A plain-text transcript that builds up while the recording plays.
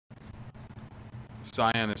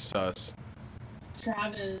Cyan is sus.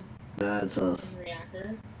 Travis. That's us.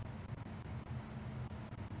 Reactors.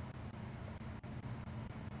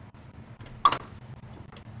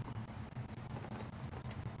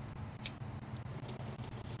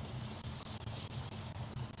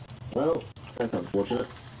 Well, that's unfortunate.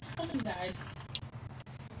 Someone died.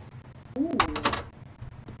 Ooh.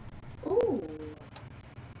 Ooh.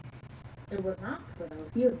 It was not though.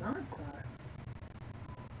 He is not sus.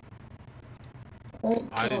 Oh,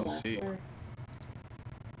 I didn't see.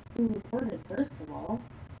 Who reported first of all?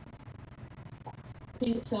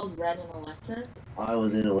 Pink killed red and electric. I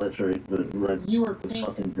was in electric, but red You were was pink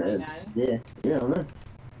fucking dead. guy. Yeah, I know.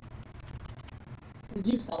 Did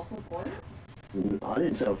you self-report? I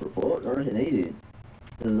didn't self-report. I reckon he did.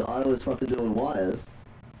 Because I was fucking doing wires.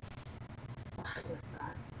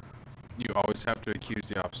 You always have to accuse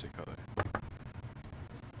the opposite color.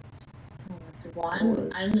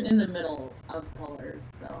 One, I'm in the middle of colors,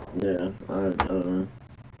 so. Yeah, I don't know.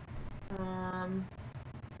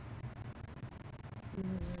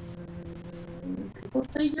 People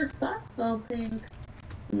say you're sus though, Pink.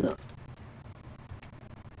 No.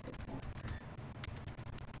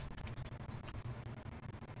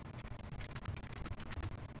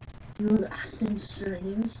 He was acting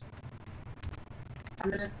strange.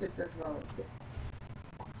 I'm gonna skip this vote.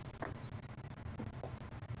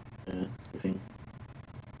 Yeah, okay.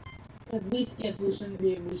 If we skip, we shouldn't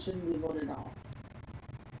be voted off.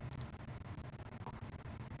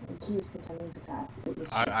 He's pretending to cast.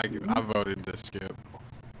 I voted to skip.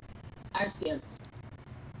 I skipped.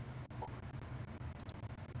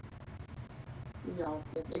 We all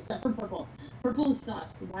skipped, except for Purple. Purple is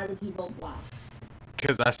sus. Why would he vote black?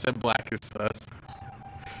 Because I said black is sus.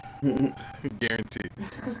 Guaranteed.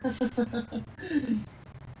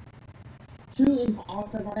 Two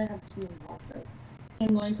imposters. I thought I have two imposters.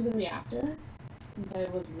 I'm going to the reactor since I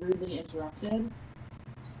was rudely interrupted.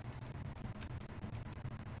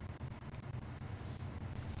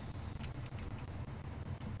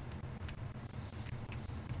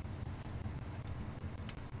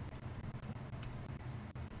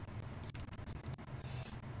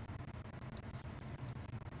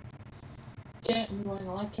 Yeah, I'm going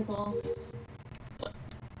electrical.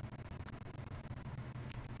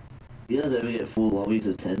 You guys ever get full lobbies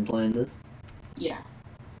of 10 playing this? Yeah.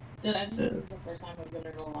 I think this is the first time I've been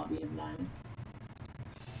in a lobby of 9.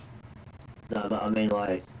 No, but I mean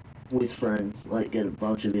like, with friends, like get a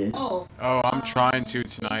bunch of you. Oh. Oh, I'm trying to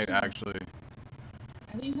tonight, actually.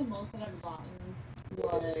 I think the most that I've gotten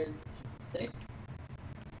was 6.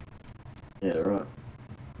 Yeah, right.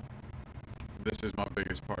 This is my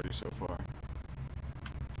biggest party so far.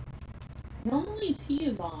 Normally T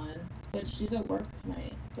is on, but she's at work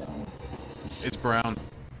tonight, so. It's Brown.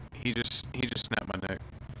 He just snapped my neck.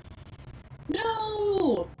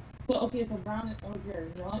 No! So okay, so Brown is over here.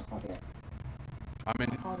 You know what? Fuck it.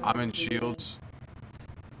 I'm in shields.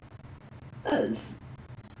 That's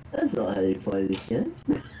not how you play this game.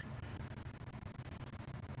 I'm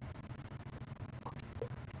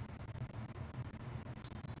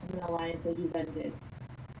gonna lie and say you vended.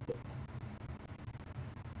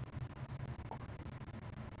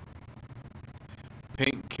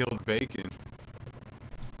 Pink killed Bacon.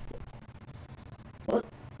 What?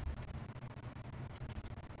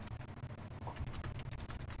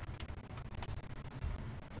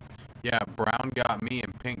 Yeah, Brown got me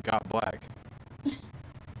and Pink got black.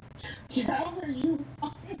 How are you?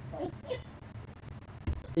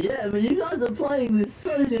 Yeah, but you guys are playing this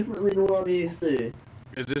so differently than what I'm used to.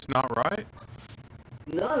 Is this not right?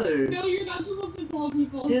 No. No, you're not supposed to tell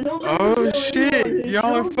people. You're not Oh supposed to tell shit! anyone.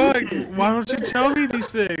 Y'all are fucked. Why don't you tell me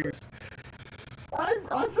these things? I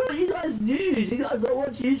thought you guys knew. You guys don't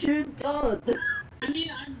watch YouTube? God. I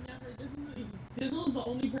mean, I've never. Dizzle is the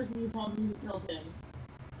only person who told me to tell him.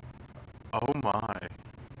 Oh my.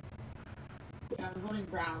 Yeah, I'm voting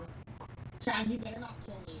Brown. Chad, you better not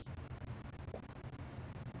kill me.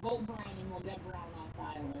 Vote Brown and we'll get Brown off the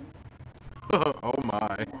island. Oh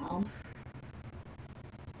my. Brown.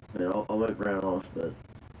 Yeah, I'll let Brown off, but...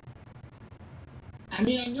 I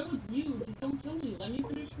mean, I know it's you. Just don't kill me. Let me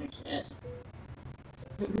finish my shit.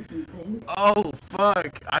 Oh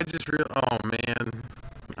fuck! Oh man!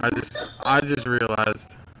 I just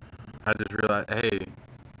realized. Hey,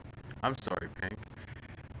 I'm sorry, Pink.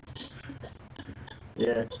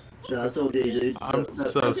 Yeah, no, it's all good, dude. I'm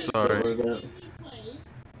so sorry.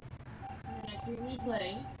 Next we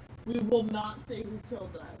play, we will not say who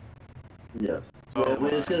killed us. Yeah. Oh, We're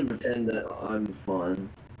just gonna pretend that I'm fine.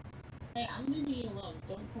 Hey, I'm leaving you alone.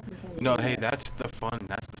 Don't fucking tell me. No, hey, that's the fun.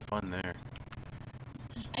 That's the fun there.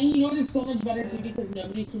 And you know what is so much better too, because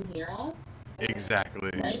nobody can hear us?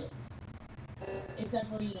 Exactly. right? Except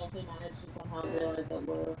for, you know, if they manage to somehow realize that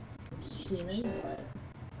we're streaming, but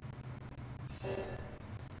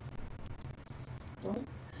don't.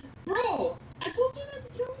 Bro, I told you not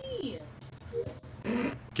to kill me.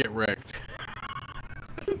 Get wrecked.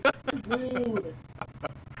 Rude.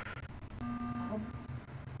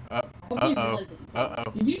 Uh Okay, oh. realize Uh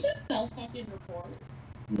did you just self fucking report?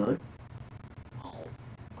 No. Oh.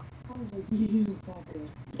 I was like, you fucking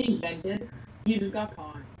invented. You just got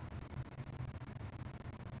caught.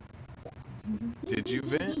 Did you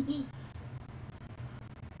vent?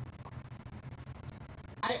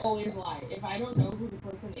 I always lie. If I don't know who the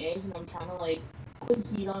person is and I'm trying to like put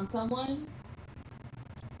heat on someone,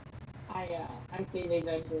 I say they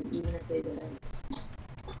vented even if they didn't.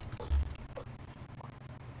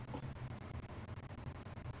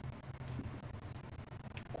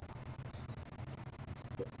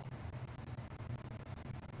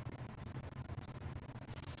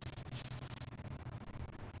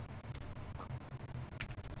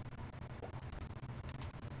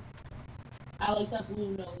 I like that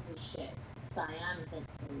blue nose is shit. Cyan,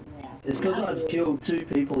 yeah. It's because I've killed 2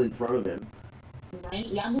 people in front of him. Right?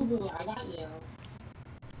 Yeah, Boo Boo, I got you.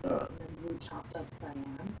 And then Blue chopped up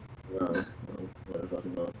Cyan. No, whatever,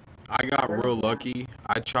 not. I got real lucky.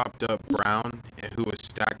 I chopped up Brown, who was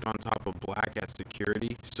stacked on top of Black at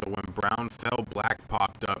security. So when Brown fell, Black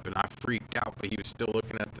popped up, and I freaked out, but he was still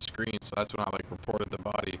looking at the screen. So that's when I like reported the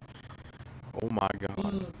body. Oh my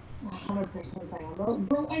god. 100% Cyan.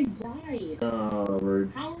 Bro, I died. Oh,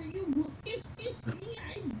 rude. How are you looking at me?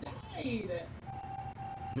 I died.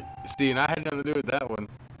 See, and I had nothing to do with that one.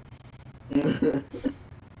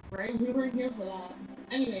 Right? We weren't here for that.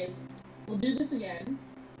 Anyways, we'll do this again.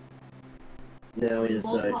 No, we just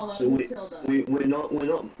We'll don't. call out who killed us. We're not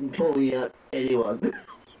calling out anyone.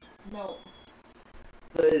 No.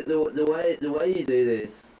 So the way you do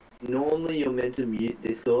this, normally you're meant to mute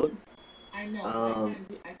Discord. I know.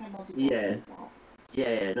 I can't multitask. Yeah.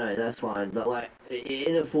 Yeah, no, that's fine. But like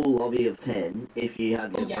in a full lobby of 10, if you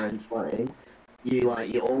have your friends playing, you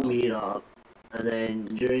all mute up, and then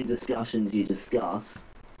during discussions you discuss.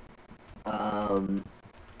 And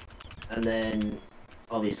then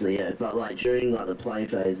obviously, yeah, but like during like the play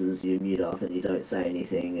phases, you mute up and you don't say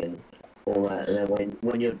anything and all that. And then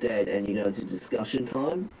when you're dead and you go into discussion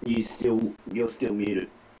time, you're still muted.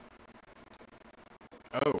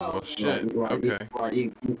 Oh, well, shit. Okay.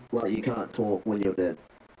 You can't talk when you're dead.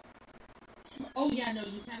 Oh yeah, no,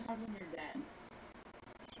 you can't talk when you're dead.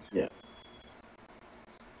 Yeah.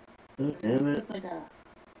 Oh, damn it. It's like a.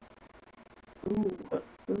 Ooh.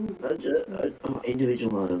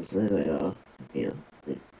 Individual items, there they are. Yeah.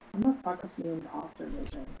 I'm gonna fuck up the imposter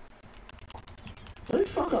vision. Don't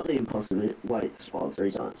fuck up the imposter vision. Wait, spawn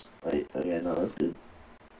 3 times. Wait, okay, no, that's good.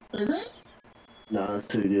 Is it? No, that's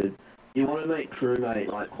too good. You want to make crewmate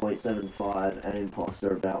like 0.75 and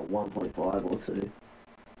imposter about 1.5 or 2.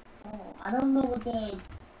 Oh, I don't know what the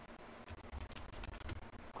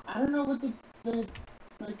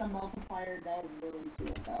like the multiplier does really to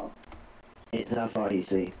it though. It's how far you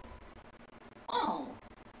see. Oh.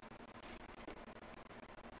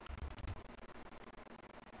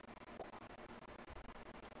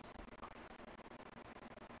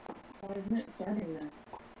 Why isn't it starting this?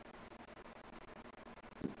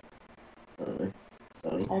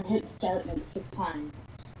 Sorry. I've hit start like 6 times.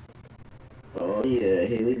 Oh yeah,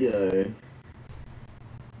 here we go.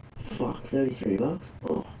 Fuck, $33?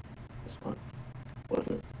 Oh, that's fine. Worth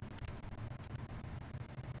it.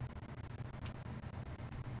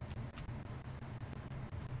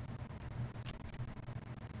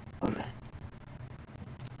 Okay.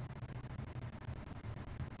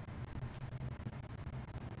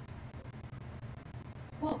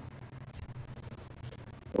 Oh.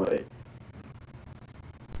 Wait.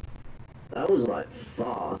 That was like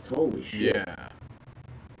fast, holy shit. Yeah.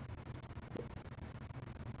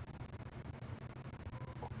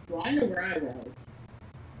 Well, I know where I was.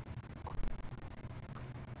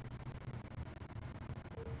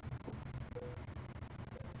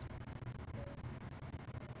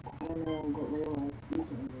 I don't know what real life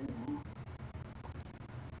speaking right now.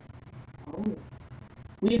 Oh.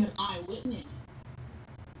 We have an eyewitness.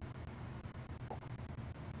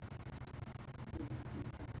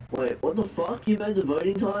 Wait, what the fuck? You made the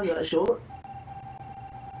voting time that short?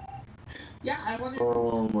 Yeah, I wanted to.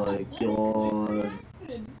 Oh my god.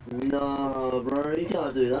 No, bro, you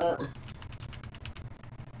can't do that.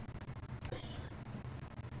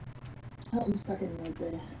 Help me second right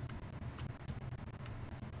there.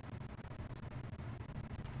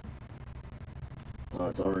 Oh,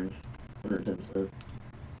 it's orange. 110%.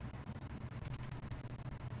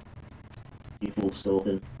 You full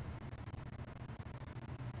stalking.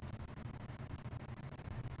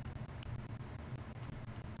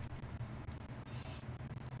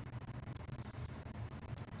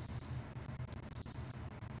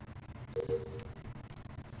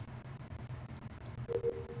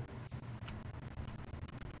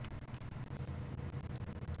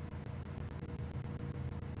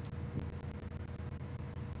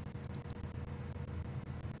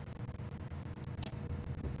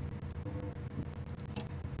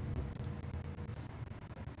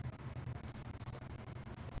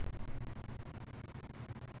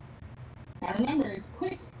 I remember, it's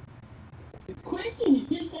quick. It's quick.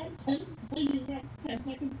 You got 10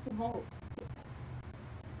 seconds to vote.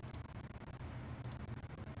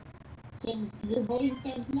 So your voting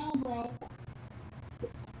starts now, bro.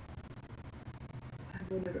 I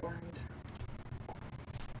voted orange.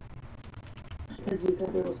 Because you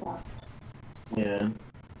said it was us. Yeah.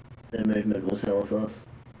 Their movement was hella sus.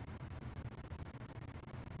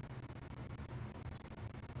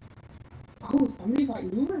 Oh, somebody thought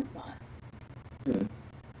you were sus.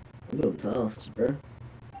 I got tasks, bro.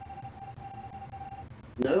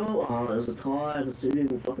 No, it was a tie, because 2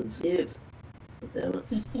 people fucking skipped. Damn it.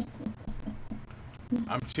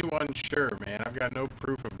 I'm too unsure, man. I've got no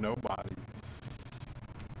proof of nobody.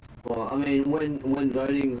 Well, I mean, when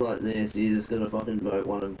voting's like this, you're just gonna fucking vote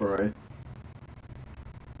one and pro.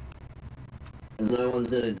 Because no one's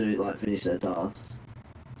gonna do, like, finish their tasks.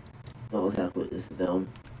 Not with how quick this is done.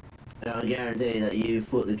 And I guarantee that you've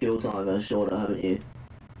put the kill timer shorter, haven't you?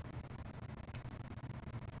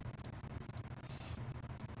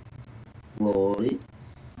 Lordy.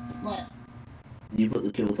 What? You put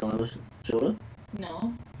the kill timer shorter?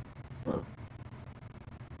 No. Oh. It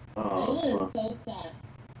Oh, is fuck. so sus.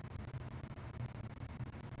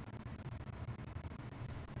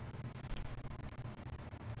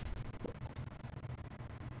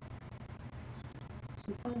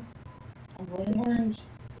 I'm voting orange.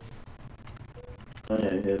 I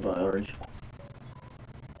know who by orange.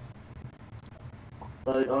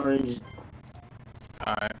 Vote orange.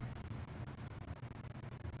 Alright.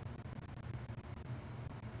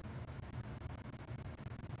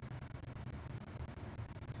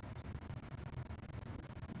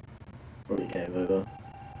 Probably came over.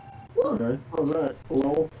 Oh no, how's that?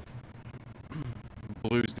 Lol.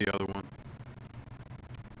 Blue's the other one.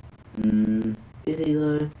 Is he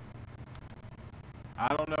though? I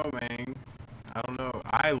don't know, man. I don't know.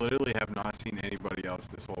 I literally have not seen anybody else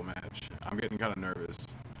this whole match. I'm getting kind of nervous.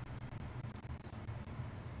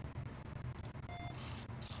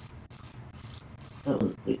 That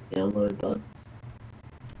was a quick download, bud.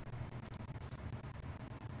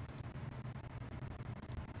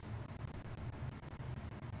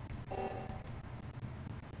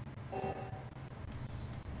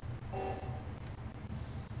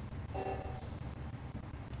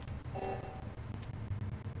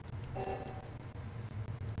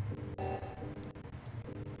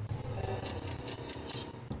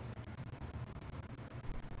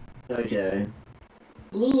 Okay.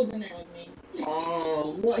 Blue was in there with me.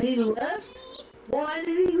 Oh, what? He left? Why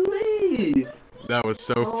did he leave? That was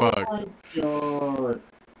so Oh fucked. my god.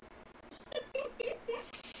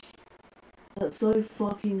 That's so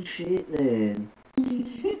fucking shit, man.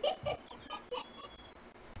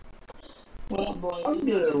 What up, boy? I'm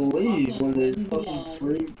gonna leave when there's fucking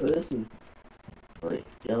 3 person. My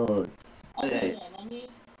god. Okay. Let me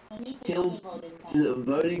Kill. The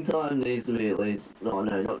voting time needs to be at least. No,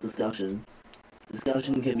 not discussion.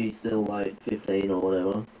 Discussion can be still like 15 or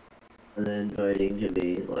whatever. And then voting can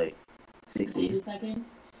be like 60. 80 seconds?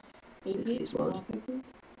 60 is fine. 60?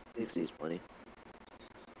 60 is plenty.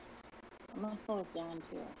 I'm gonna slow it down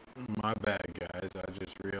too. My bad, guys. I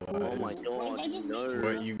just Oh my realized god, no.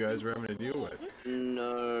 what you guys were having to deal with.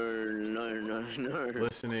 No.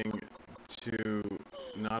 Listening to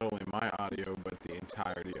not only my audio, but the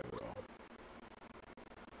entirety of it all.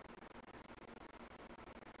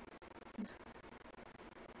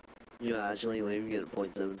 You're actually leaving it at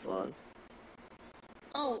 0.75.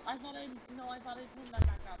 Oh, I thought I turned that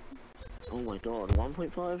back up. Oh my god,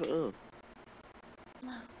 1.5? Oh.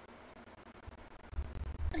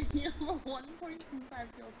 You have a 1.25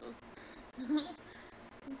 kill,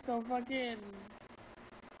 so fucking...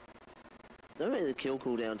 Don't make the kill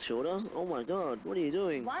cooldown shorter. Oh my god, what are you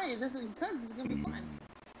doing? Why? This is gonna be fun.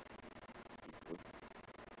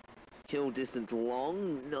 Kill distance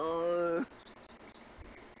long? No.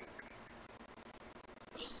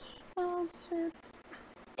 Oh shit.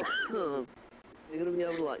 You're gonna be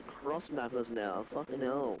able to like cross map us now. Fucking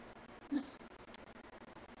hell.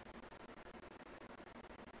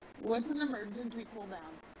 What's an emergency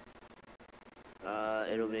cooldown?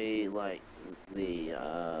 It'll be like the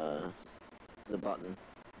button.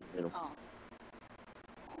 Middle. Oh.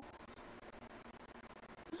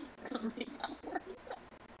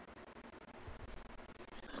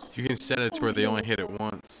 You can set it to where they only hit it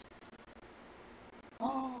once.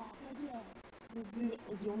 Oh, yeah.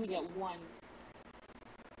 You only get one.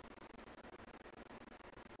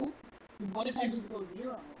 What if I just go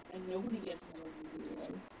 0 and nobody gets more than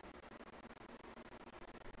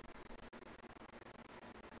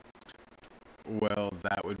 0? Well,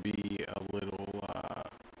 that would be a little,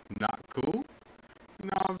 not cool. You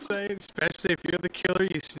know what I'm saying? Especially if you're the killer,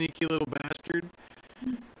 you sneaky little bastard.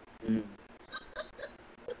 Mm.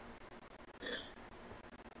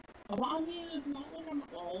 Well, I mean, it's not like I'm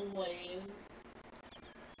always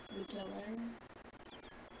the killer.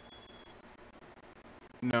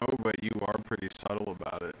 No, but you are pretty subtle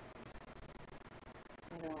about it.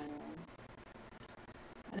 I know I am.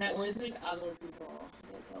 And I always make other people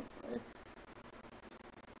go first.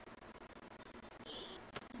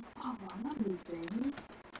 Oh, I'm not losing.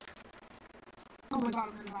 Oh my god,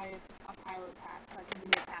 I'm gonna buy a pilot's hat so I can be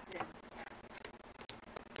a captain.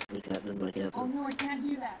 My captain. Oh no, I can't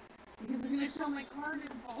do that. Because I'm gonna show my card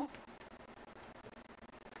info.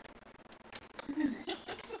 Because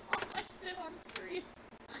it's all my shit on screen.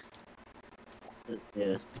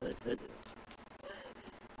 Yeah.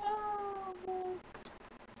 Oh man.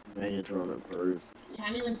 Magnetron approves. You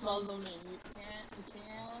can't even spell the name. You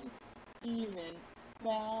can't even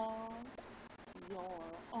spell your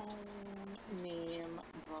own name,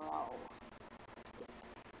 bro.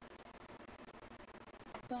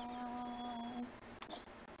 Sucks.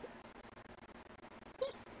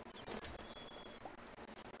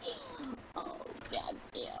 Oh,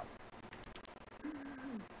 goddamn.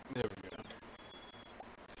 There we go.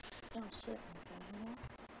 Oh, shit.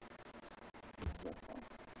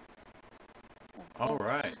 All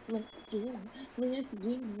right. Let's do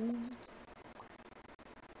it.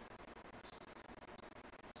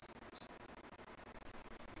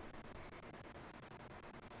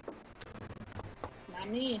 Not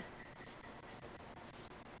me.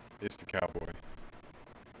 It's the cowboy.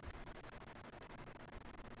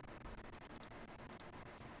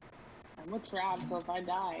 I'm a trap, so if I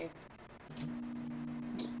die.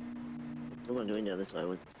 What am I doing now this way?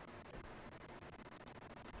 I'm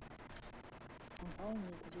telling you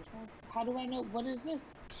because you're sassy. How do I know? What is this?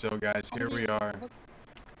 So guys, here we are.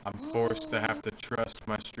 I'm forced to have to trust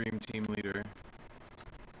my stream team leader.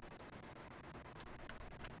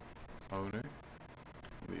 Owner?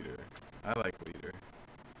 Leader. I like leader.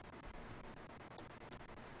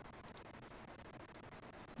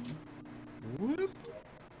 Whoop.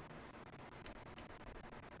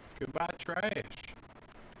 Goodbye, trash.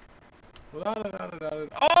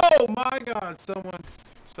 Oh my god, someone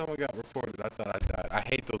got reported. I thought I died. I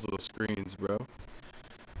hate those little screens, bro.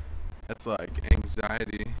 That's like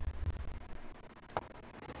anxiety.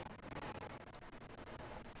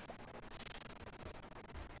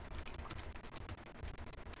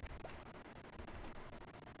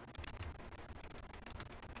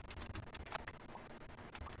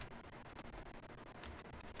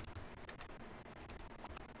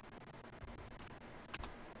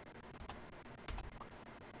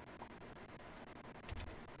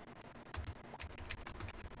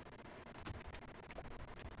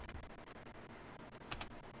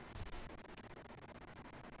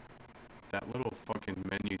 That little fucking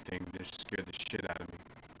menu thing just scared the shit out of me.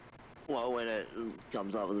 Well, when it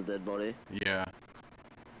comes up as a dead body. Yeah.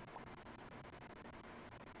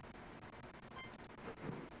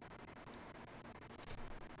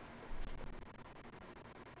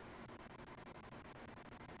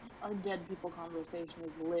 Our dead people conversation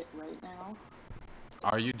is lit right now.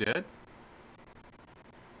 Are you dead?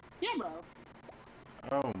 Yeah, bro.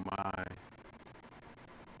 Oh my.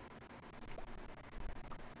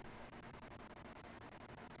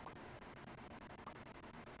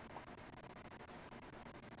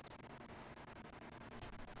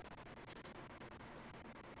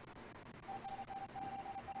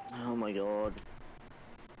 Oh my god.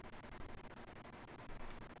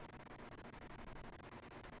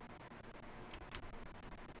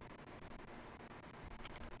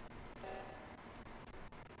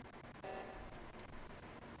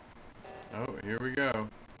 Oh, here we go.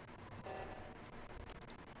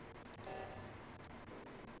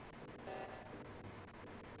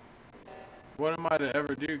 What am I to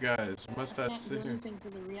ever do, guys? Must I Can't do sit here? anything for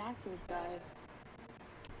the reactors, guys.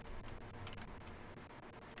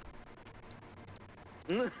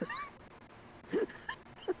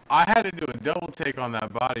 I had to do a double take on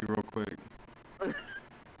that body real quick.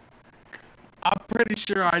 I'm pretty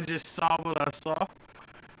sure I just saw what I saw.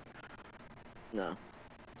 No.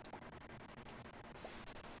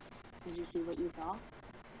 Did you see what you saw?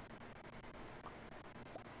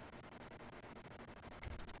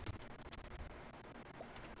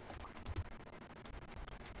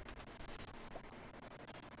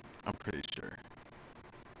 I'm pretty sure.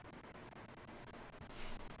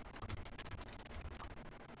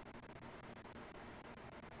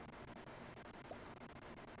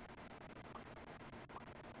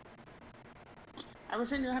 I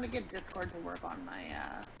wish I knew how to get Discord to work on my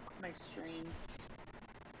my stream.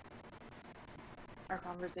 Our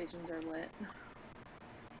conversations are lit.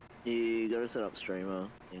 You gotta set up streamer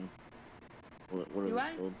thing. Whatever Do it's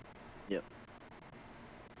I? called. Yep.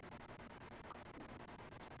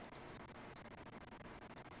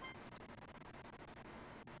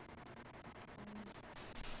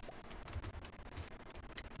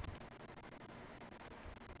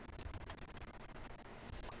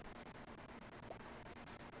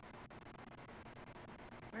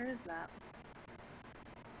 Where is that?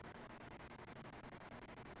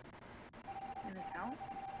 An account?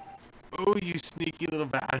 Oh, you sneaky little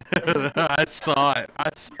bad. I saw it. I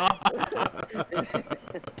saw it.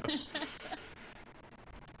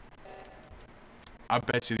 I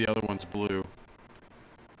bet you the other one's blue.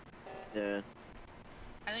 Yeah.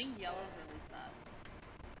 I think yellow's really sus.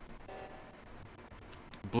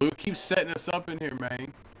 Blue keeps setting us up in here,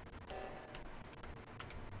 man.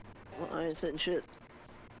 Well, I ain't setting shit.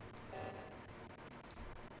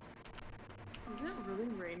 Is it really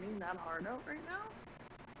raining that hard out right now?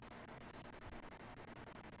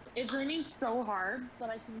 It's raining so hard that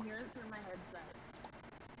I can hear it through my headset.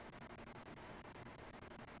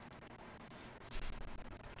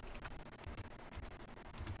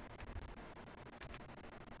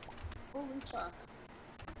 Holy fuck.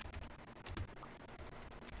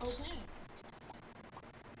 Okay.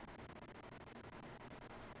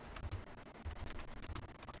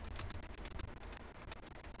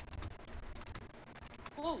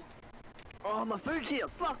 Whoa. Oh, my food's here!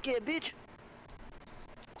 Fuck yeah, bitch!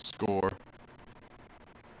 Score.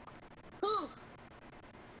 Whew.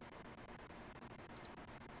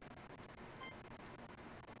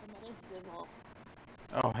 I bet it's Dizzle.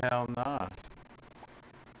 Oh, hell nah.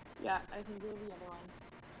 Yeah, I can do the other one.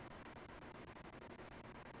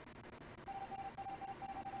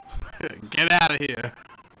 Get out of here.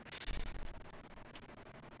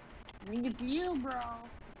 I think it's you, bro. How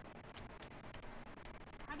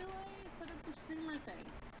do I set up the streamer thing?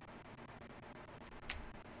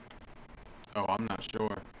 Oh, I'm not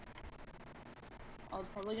sure. Oh, it's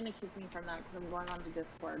probably gonna kick me from that because I'm going on to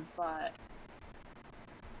Discord, but...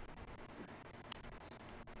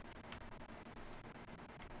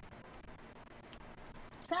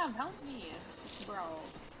 Trav, help me, bro.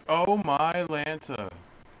 Oh my Lanta.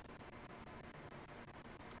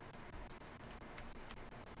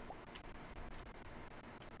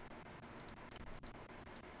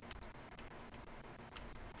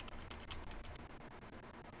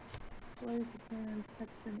 Voice appearance,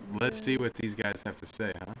 text and Let's see input, what these guys have to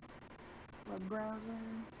say, huh? web browser.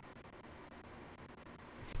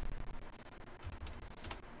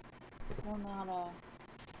 I don't know how to...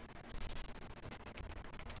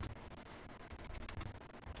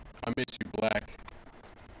 I miss you, Black.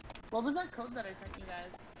 What was that code that I sent you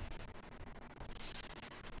guys?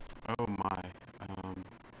 Oh my.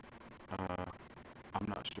 I'm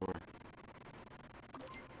not sure. I'll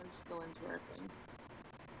just go into our thing.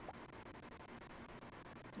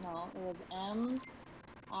 No, it was M-I-Y.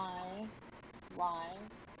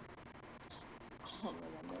 I don't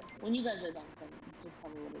remember. When you guys are done, then just tell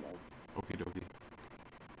me what it is. Okie dokie.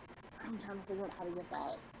 I'm trying to figure out how to get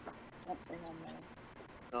that thing on my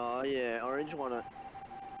Oh yeah, orange one.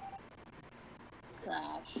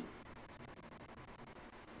 crash.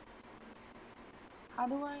 How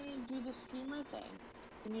do I do the streamer thing?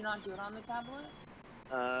 Can you not do it on the tablet?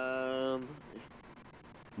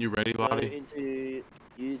 You ready, Go Lottie? into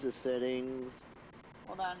user settings,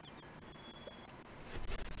 Hold on.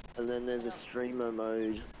 and then there's a streamer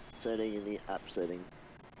mode setting in the app setting.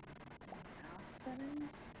 App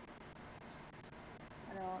settings?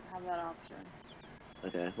 I don't have that option.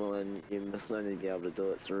 Okay, well then you must only be able to do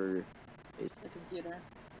it through. The computer.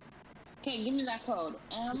 Okay, give me that code.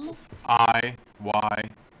 I-Y-G.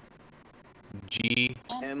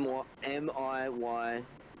 MIYGLQ.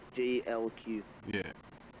 Yeah.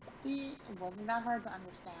 See, it wasn't that hard to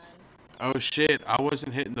understand. Oh shit, I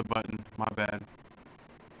wasn't hitting the button. My bad.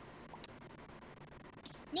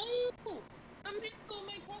 No! I'm gonna go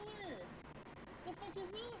my color! The fuck is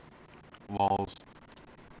this? Walls.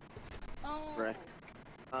 Oh. Correct.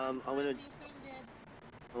 I'm gonna. New thing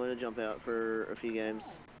I'm gonna jump out for a few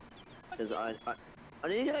games because I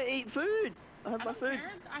need to go eat food. I have my food.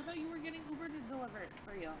 I thought you were getting Uber to deliver it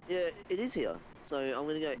for you. Yeah, it is here. So I'm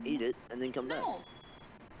gonna go eat it and then come back. No,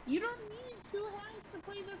 you don't need 2 hands to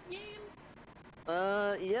play this game.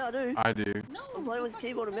 Yeah, I do. I do. No, I'm playing with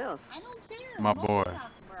keyboard and mouse. I don't care. My boy.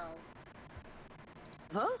 Bro.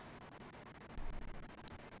 Huh?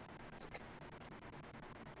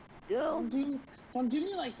 Yeah. Don't do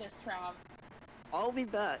me like this, Trav. I'll be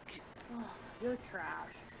back. You're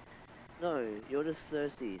trash. No, you're just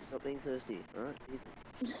thirsty. Stop being thirsty, alright?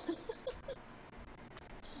 Easy.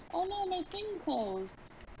 Oh no, my thing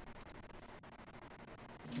closed.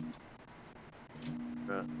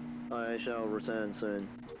 Right. I shall return soon.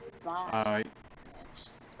 Bye.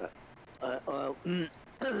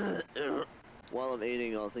 While I'm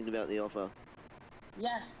eating, I'll think about the offer.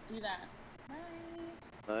 Yes, do that. Bye.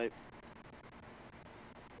 Bye.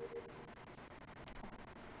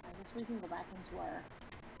 I guess we can go back into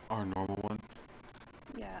Our normal one.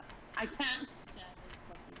 Yeah. I can't stand this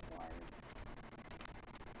fucking wires.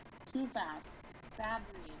 Too fast. Bad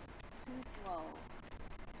read. Too slow.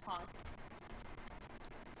 Talk.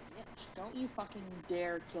 Bitch, don't you fucking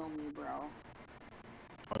dare kill me, bro.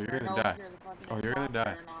 Oh, you're gonna die. Oh, you're gonna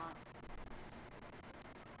die.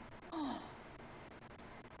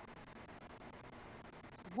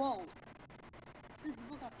 Whoa. 3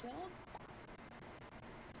 people got killed?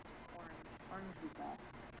 Orange be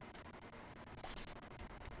sus.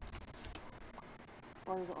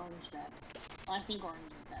 Or is Orange dead? I think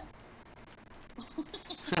Orange is dead.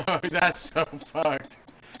 Oh, that's so fucked.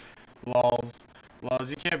 Lols. Lols,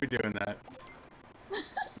 you can't be doing that.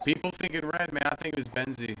 People thinking red, man. I think it was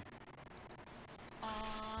Benzie.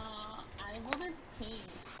 I voted pink.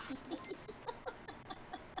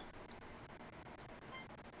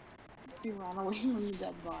 He ran away from the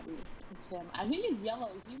dead body. It's him. I think it's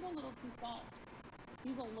yellow. He's a little too sus.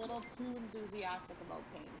 He's a little too enthusiastic about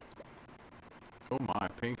pink. Oh my,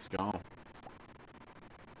 pink's gone.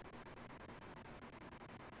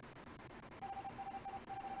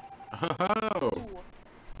 Oh! Ooh.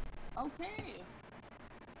 Okay.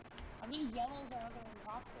 I think yellow's our other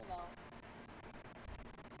imposter though.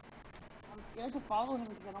 I'm scared to follow him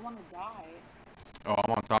because I don't want to die. Oh,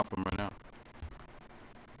 I'm on top of him right now.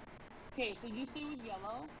 Okay, so you stay with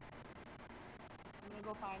yellow. I'm gonna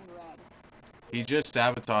go find red. He just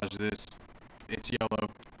sabotaged this. It's yellow.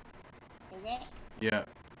 Is it? Yeah.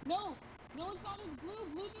 No! No, it's not. It's blue.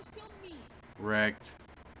 Blue just killed me. Wrecked.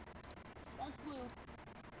 Dark blue.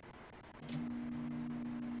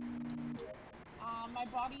 My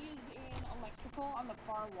body is in electrical on the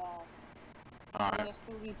far wall. Alright. Where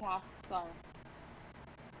the 3 tasks are.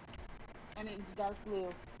 And it's dark blue.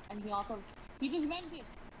 And he just vented.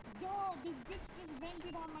 Yo, this bitch just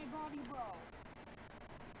vented on my body, bro.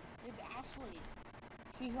 It's Ashley.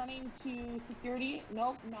 She's running to security.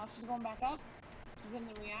 Nope, now she's going back up. She's in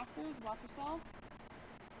the reactors. Watch yourself.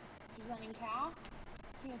 She's running calf.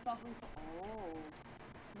 She's gonna oh.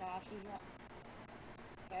 Now she's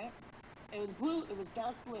okay. It was blue. It was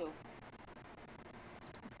dark blue.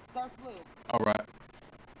 Dark blue. Alright.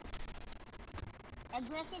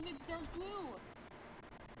 Aggressive, it's dark blue.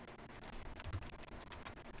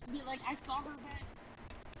 Be like, I saw her vent.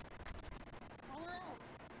 Call her out.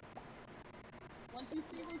 Once you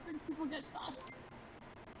see those things, people get sus.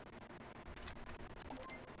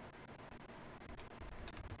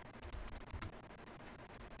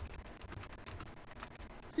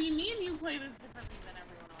 See, me and you play this differently than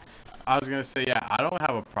everyone else does. I was gonna say, yeah, I don't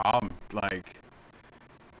have a problem, like,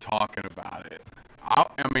 talking about it. I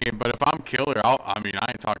mean, but if I'm killer, I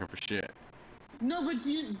ain't talking for shit. No, but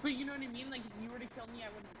you know what I mean? Like, if you were to kill me, I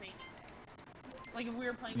wouldn't say anything. Like, if we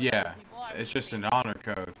were playing with other people, I it's wouldn't just say an anything. honor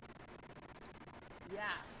code.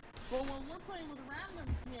 Yeah. But when we're playing with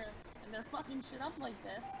randoms here, and they're fucking shit up like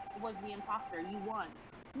this, it was the imposter. You won.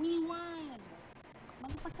 We won!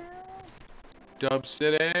 Motherfucker! Dub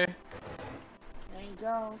City. There you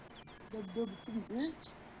go. Dub city,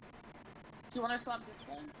 bitch. Do you want to swap this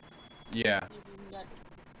one? Yeah. See if we can get...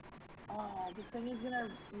 Oh, this thing is gonna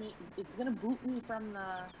it's gonna boot me from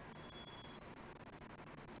the...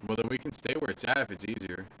 Well, then we can stay where it's at if it's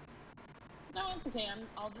easier. No, it's okay.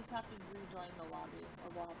 I'll just have to rejoin the lobby,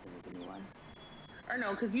 or we'll have to make a new one. Or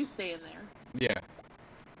no, because you stay in there. Yeah.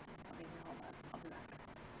 Okay, hold on. I'll be back.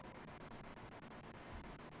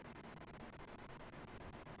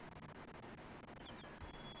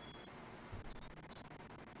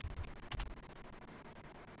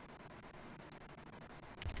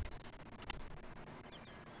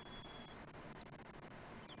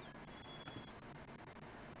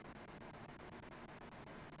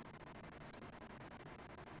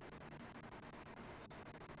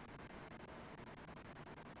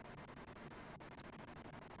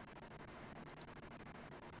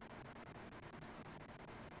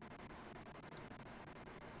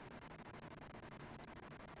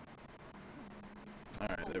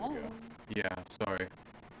 Alright, there we Hello. go. Yeah, sorry.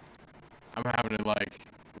 I'm having to, like,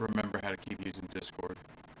 remember how to keep using Discord.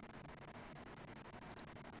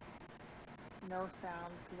 No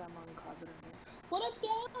sound because I'm uncovering it. What up,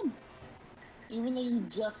 Dad? Even though you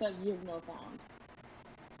just said you have no sound.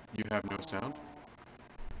 You have no sound?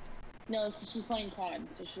 No, she's playing COD,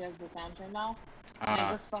 so she has the sound turned off. And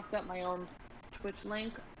I just fucked up my own Twitch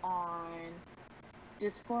link on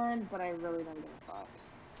Discord, but I really don't give a fuck.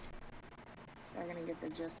 They're gonna get the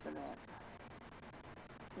gist of it.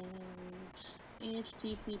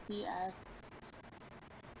 HTTPS.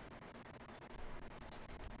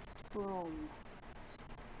 Boom.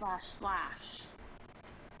 //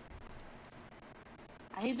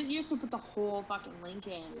 I hate that you have to put the whole fucking link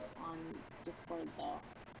in on Discord, though.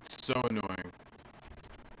 So annoying.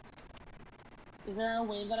 Is there a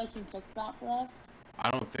way that I can fix that for us? I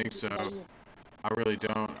don't think so. You... I really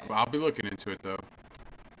don't. I'll be looking into it, though.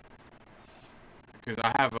 Because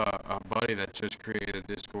I have a buddy that just created a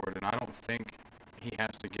Discord, and I don't think he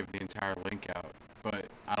has to give the entire link out. But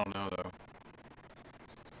I don't know, though.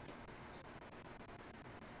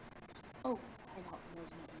 Oh, I got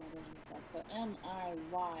that. So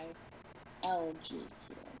MIYLGQ.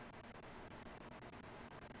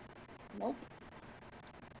 Nope.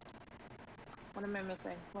 What am I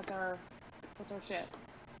missing? What's our shit?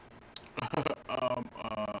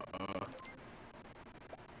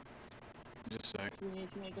 Just a sec. Do we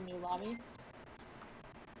need to make a new lobby?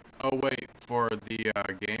 Oh wait, for the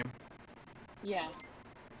game? Yeah.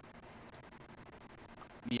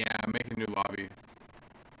 Yeah, make a new lobby.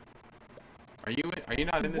 Are you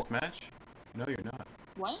not in this match? No, you're not.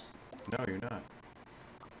 What? No, you're not.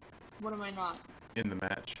 What am I not? In the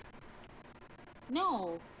match.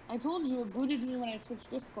 No, I told you it booted me when I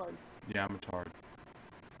switched Discords. Yeah, I'm a tard.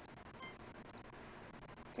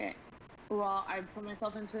 Okay. Well, I put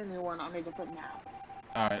myself into a new one on a different map.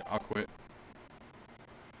 Alright, I'll quit.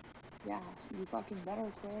 Yeah, you fucking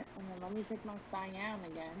better quit, and then let me pick my cyan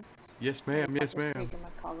again. Yes, ma'am. Yes, ma'am. Taking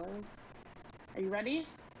my colors. Are you ready?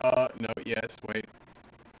 No, yes, wait.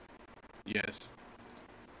 Yes.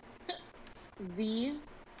 ZQM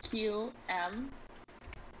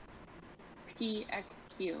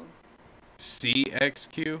PXQ.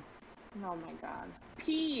 CXQ? Oh my god.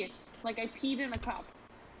 P! Like I peed in a cup.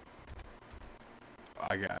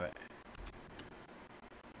 I got it.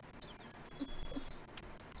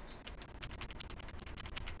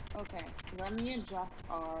 Okay, let me adjust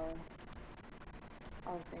our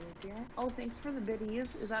things here. Oh, thanks for the biddies.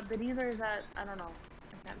 Is that biddies or is that, I don't know.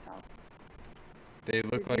 I can't tell. They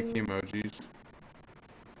look like emojis.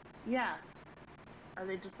 Yeah. Are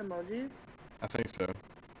they just emojis? I think so.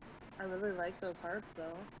 I really like those hearts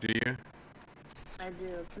though. Do you? I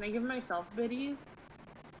do. Can I give myself biddies?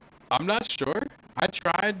 I'm not sure. I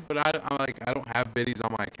tried, but I don't have biddies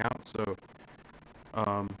on my account, so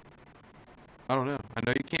I don't know. I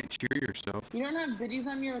know you can't cheer yourself. You don't have biddies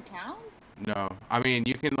on your account? No. I mean,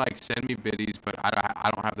 you can like send me biddies, but I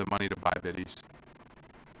don't have the money to buy biddies.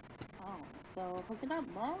 Oh, so hook it up,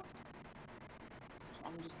 bro.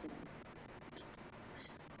 I'm just kidding.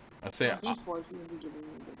 I say He forced me to give me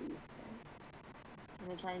biddies. So I'm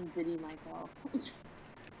gonna try and biddy myself.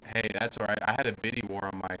 hey, that's alright. I had a biddy war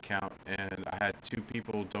on my account, and I had 2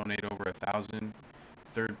 people donate over 1,000.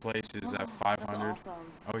 Third place is at 500. That's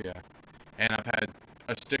awesome. Oh yeah. And I've had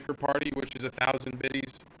a sticker party, which is 1,000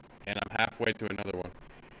 biddies, and I'm halfway to another one.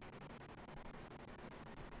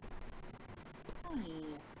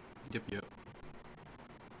 Nice. Yep.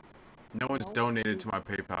 No one's donated to my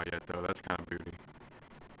PayPal yet, though. That's kind of booty.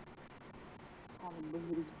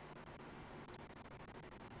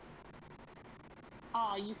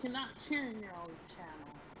 Aw, you cannot cheer in your own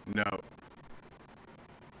channel. No.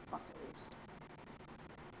 Fuckers.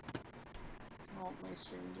 Oh, my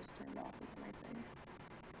stream just turned off with my thing.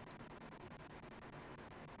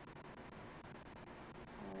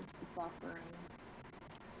 Oh, it's buffering.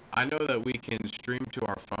 I know that we can stream to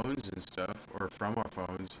our phones and stuff, or from our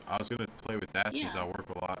phones. I was going to play with that since I work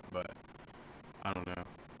a lot, but I don't know.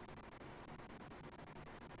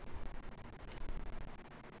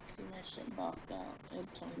 See, my shit buffed out.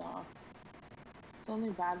 It turned off. It's the only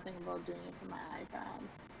bad thing about doing it from my iPad.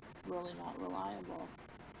 Really not reliable.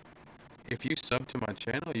 If you sub to my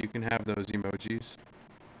channel, you can have those emojis.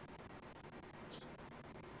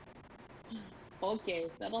 Okay,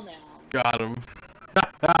 settle down. Got him.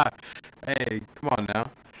 Hey, come on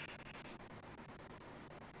now.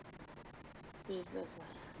 See if this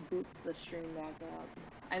boots the stream back up.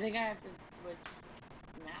 I think I have to switch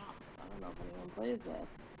maps. I don't know if anyone plays this.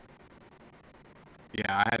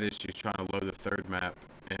 Yeah, I had issues trying to load the third map,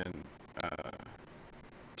 and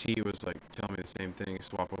He was like telling me the same thing.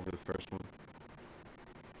 Swap over the first one.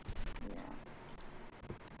 Yeah.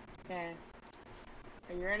 Okay.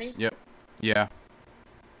 Are you ready? Yep. Yeah.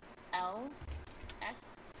 L X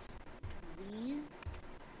V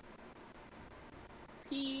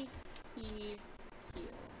P T Q.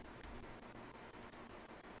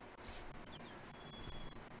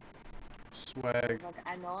 Swag. Like,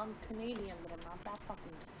 I know I'm Canadian, but I'm not that fucking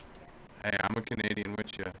Canadian. Hey, I'm a Canadian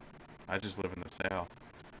with you. I just live in the South.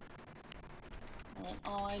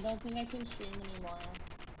 Oh, I don't think I can stream anymore.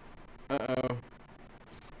 Uh-oh.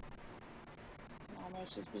 My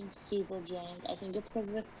shit's being super jank. I think it's because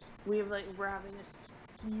we're having this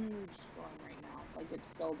huge storm right now. Like,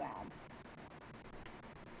 it's so bad.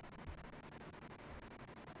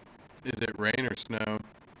 Is it rain or snow?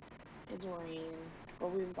 It's rain,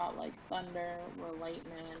 but we've got like thunder, we're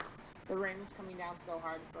lightning. The rain was coming down so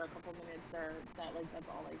hard for a couple minutes there that like that's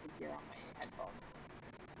all I could hear on my headphones.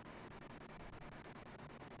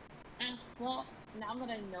 Well, now that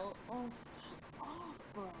I know, oh, fuck off,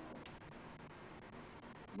 bro.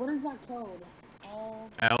 What is that code?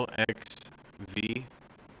 LXV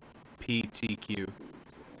PTQ. It's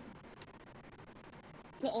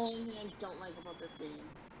the only thing I don't like about this game.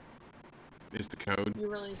 Is the code? You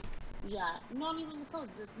really, yeah, not even the code.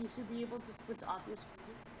 Just you should be able to switch off your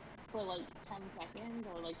screen for like 10 seconds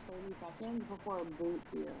or like 30 seconds before it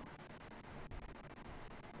boots you.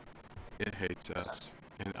 It hates us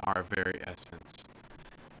in our very essence.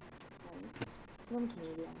 Right? So I'm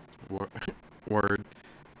Canadian. Word.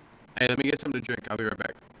 Hey, let me get something to drink. I'll be right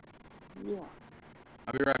back. Yeah.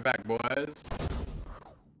 I'll be right back, boys.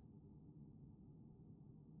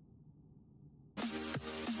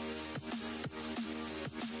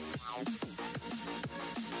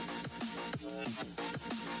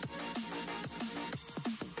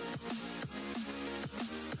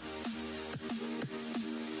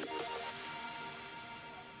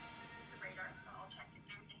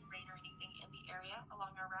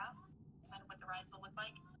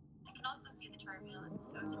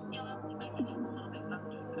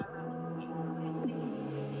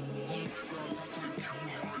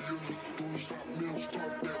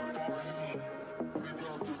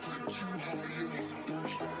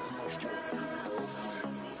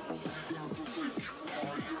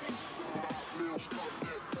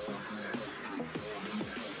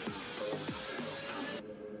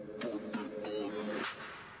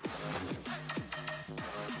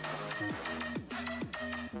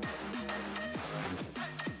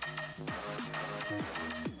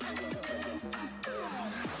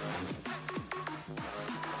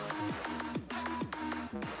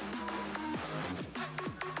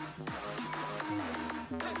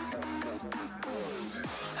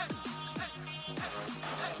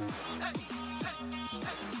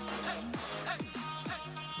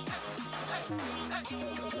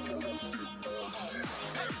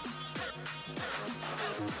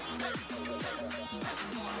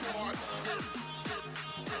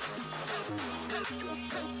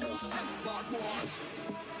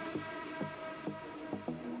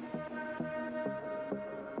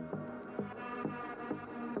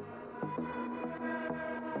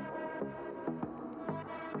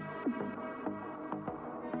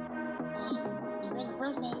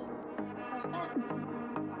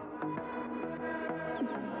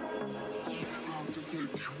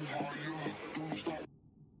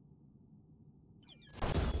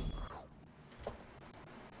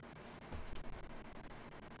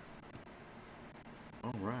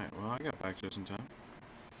 Alright, well, I got back just in time.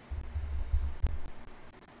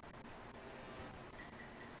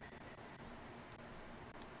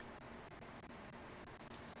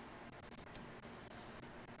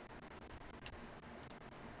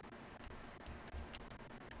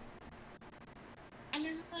 I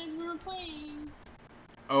didn't realize we were playing.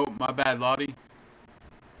 Oh, my bad, Lottie.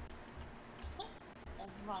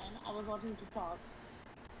 That's fine. I was watching TikTok.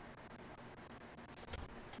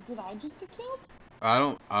 Did I just get killed? I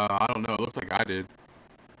don't know. It looked like I did.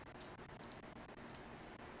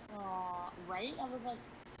 Right? I was like,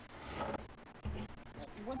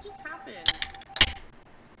 what just happened?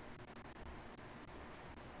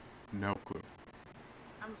 No clue.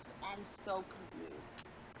 I'm so confused.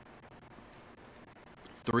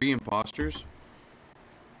 3 imposters?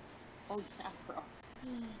 Oh yeah, bro.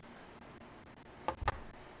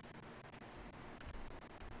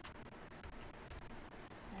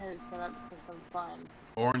 I had it set up for some fun.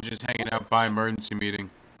 Orange is hanging out by emergency meeting.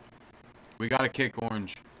 We gotta kick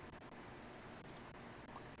Orange.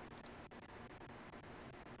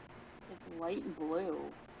 It's light blue.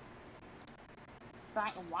 It's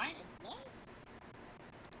not white. What?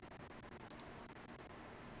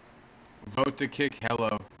 Vote to kick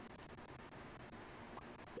Hello.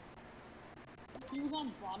 He was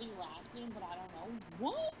on body last game, but I don't know.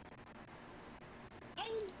 What?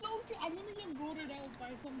 I'm gonna get voted out by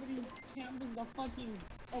somebody camping the fucking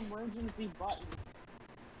emergency button.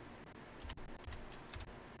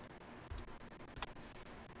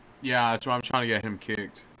 Yeah, that's why I'm trying to get him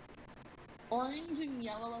kicked. Orange and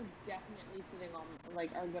yellow are definitely sitting on,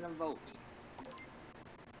 like, are gonna vote me.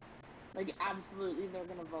 Like, absolutely, they're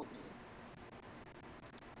gonna vote me.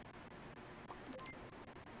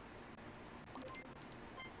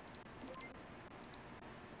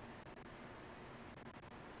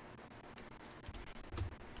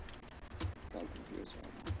 So confused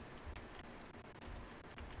right now.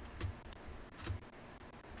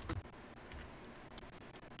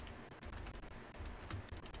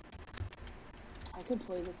 I could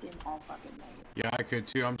play this game all fucking night. Yeah, I could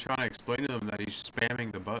too. I'm trying to explain to them that he's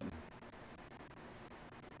spamming the button.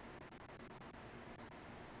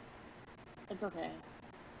 It's okay.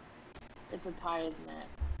 It's a tie, isn't it?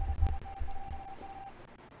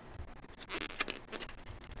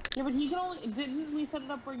 Yeah, but he can only... Didn't we set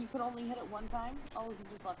it up where you could only hit it one time? Oh, he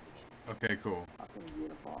just left the game. Okay, cool. Fucking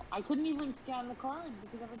beautiful. I couldn't even scan the card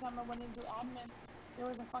because every time I went into admin, there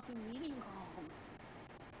was a fucking meeting called.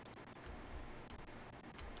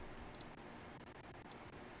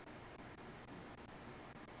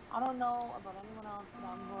 I don't know about anyone else, but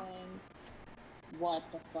I'm going... What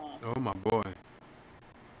the fuck? Oh my boy.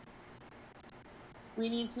 We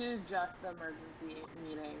need to adjust the emergency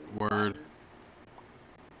meeting. Word. Button.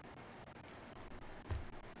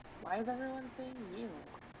 Why is everyone saying you?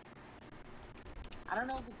 I don't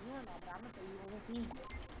know if it's you or not, but I'm gonna say you were with me.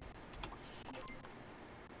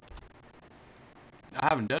 I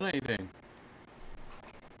haven't done anything.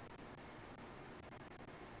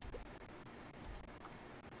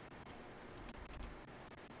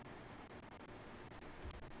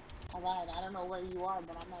 I lied. I don't know where you are,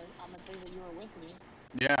 but I'm gonna say that you were with me.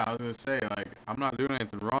 Yeah, I was gonna say, like, I'm not doing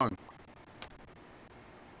anything wrong.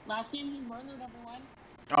 Last game he murdered everyone.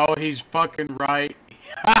 Oh, he's fucking right.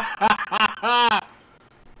 I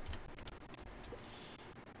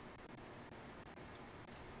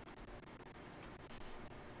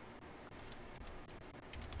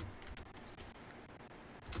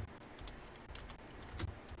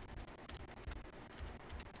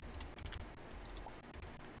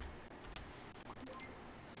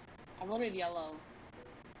voted yellow.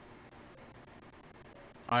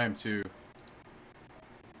 I am too.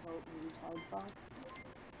 Vote me, retard fuck.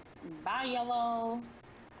 Bye, yellow.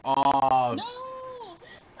 Oh. No!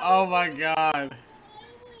 Oh my god.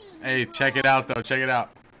 Hey, check it out though. Check it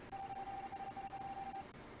out.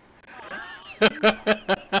 I don't care if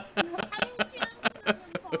you're an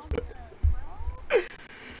imposter, bro.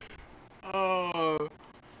 Oh.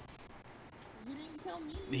 You didn't kill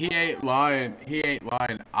me. He ain't lying. He ain't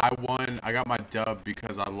lying. I won. I got my dub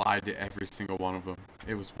because I lied to every single one of them.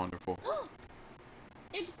 It was wonderful.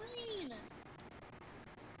 It's green.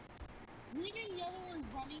 Green and yellow are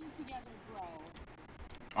running together, bro.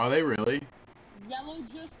 Are they really? Yellow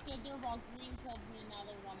just stood there while green killed me, and now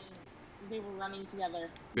they're running. They were running together.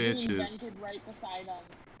 Bitches. Green vented right beside them.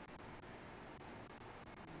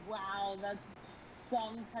 Wow, that's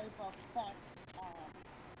some type of fuck up.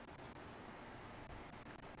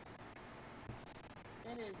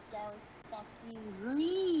 It is dark fucking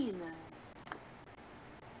green.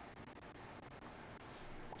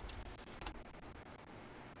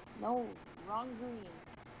 No, wrong green.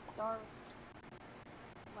 Dark.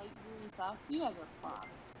 Light green sauce. You guys are fucked.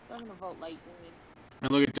 They're gonna vote light green.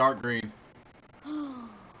 And look at dark green. And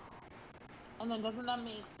then doesn't that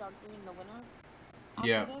make dark green the winner?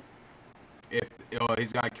 Yeah. This? If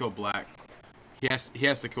he's gotta kill black. He has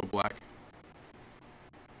to kill black.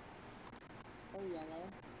 Or yellow.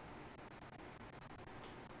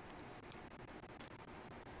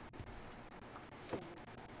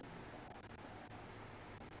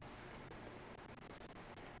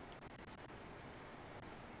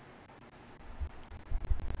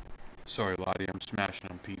 Sorry, Lottie. I'm smashing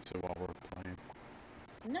on pizza while we're playing.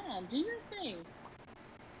 Nah, do your thing.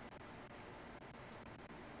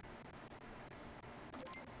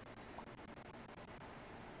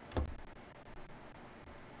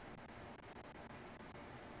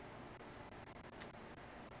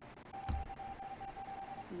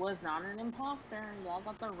 Was not an imposter. Y'all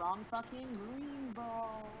got the wrong fucking green, bro.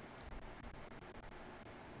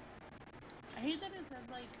 I hate that it says,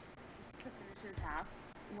 like, to finish your task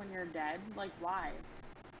when you're dead. Like, why?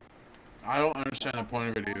 I don't understand the point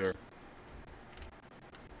of it either.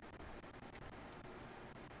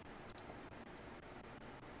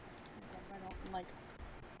 I don't, like...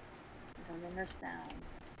 don't understand.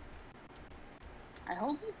 I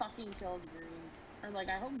hope he fucking kills green. Or like,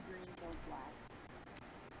 I hope green kills black.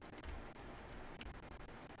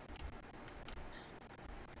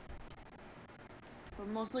 But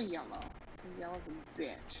mostly yellow. Because yellow's a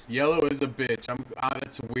bitch. Yellow is a bitch.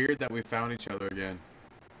 It's weird that we found each other again.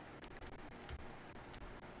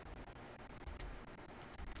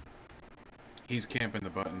 He's camping the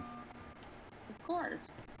button. Of course.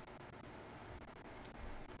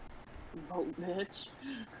 Vote, bitch.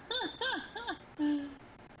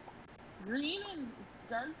 Green and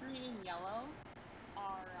dark green and yellow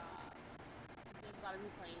are they've got to be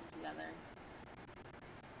playing together.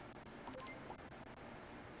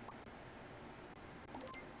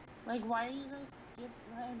 Like, why are you guys skip?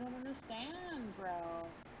 I don't understand, bro.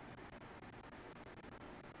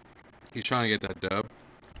 He's trying to get that dub.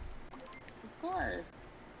 Of course.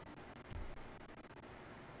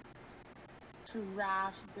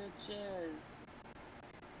 Trash bitches.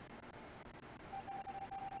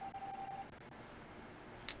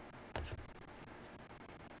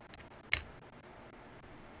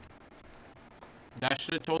 That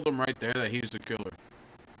should have told him right there that he was the killer.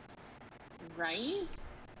 Right?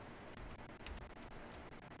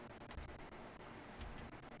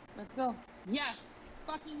 Let's go. Yes!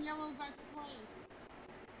 Fucking yellow got sliced.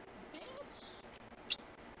 Bitch!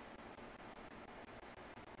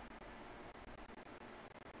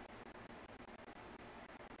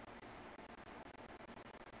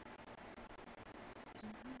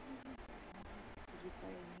 Did you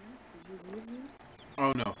play me? Did you leave me?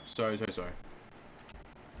 Oh no. Sorry.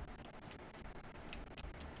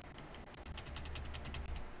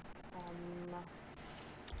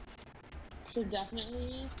 Should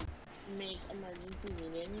definitely make emergency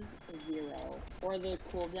meetings 0 or the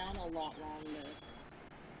cooldown a lot longer.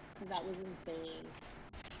 Cause that was insane.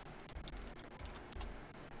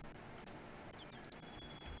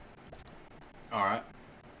 Alright.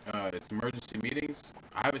 It's emergency meetings.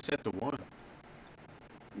 I have it set to 1.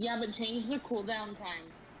 Yeah, but change the cooldown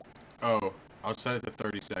time. Oh, I'll set it to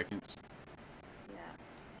 30 seconds.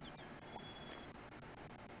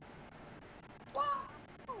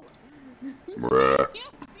 Bruh.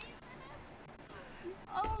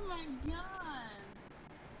 Oh my god.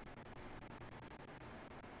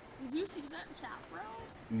 Did you see that chat, bro?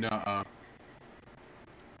 Nuh-uh.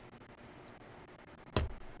 Oh,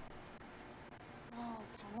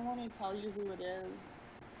 I don't want to tell you who it is.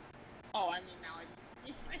 Oh, I mean, now I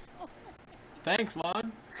just Thanks,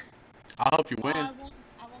 Lon. I'll help you win. I won't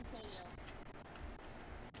tell you.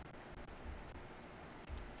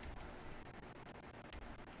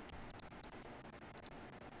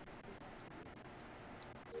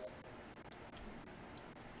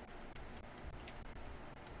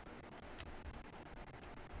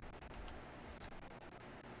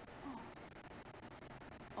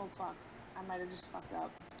 Oh fuck, I might have just fucked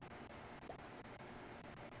up.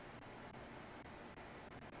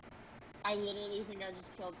 I literally think I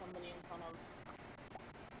just killed somebody in front of.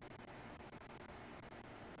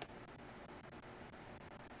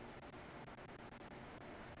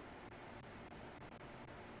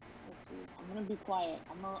 Let's see. I'm gonna be quiet.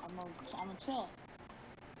 I'm gonna chill.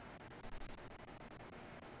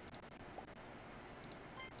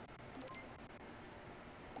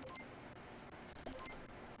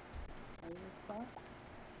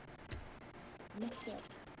 Missed it.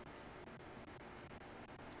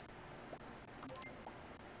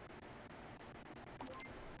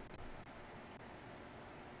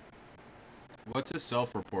 What's a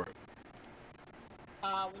self-report?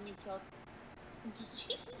 When you kill.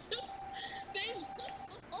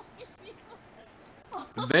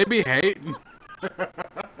 They be hating.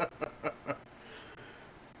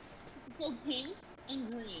 So pink and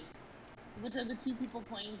green, which are the two people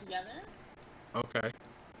playing together. Okay.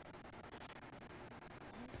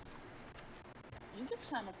 You're just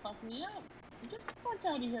trying to fuck me up. Get the fuck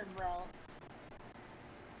out of here, bro.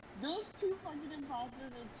 Those two fucking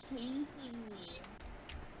imposters are chasing me.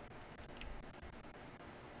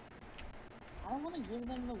 I don't want to give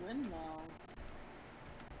them the win, though.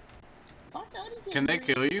 Fuck out of here. Can they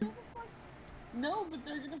kill you? No, but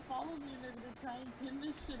they're gonna follow me and they're gonna try and pin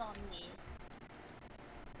this shit on me.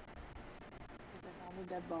 I found a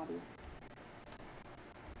dead body.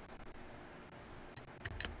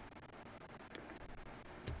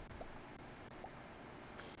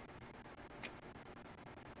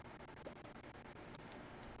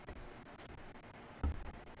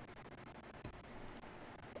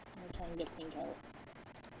 I'm gonna try and get pink out.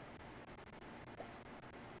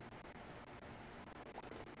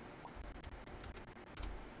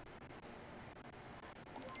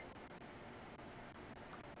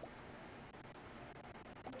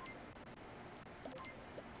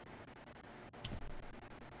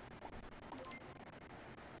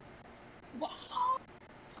 Wow.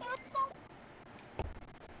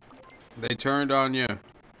 They turned on you.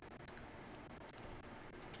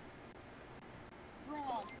 Bro,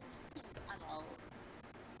 I'm out.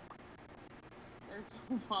 They're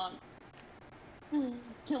so fun.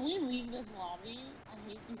 Can we leave this lobby? I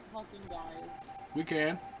hate these fucking guys. We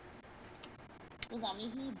can. Does that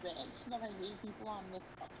make me a bitch that I hate people on this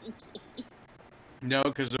fucking game? No,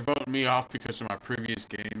 because they're voting me off because of my previous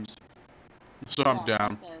games. So I'm Yeah,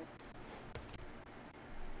 down. fuck this.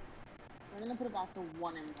 We're gonna put it back to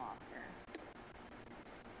one imposter.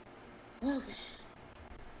 Okay.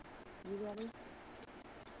 You ready?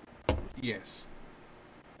 Yes.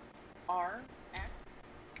 R X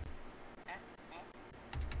X X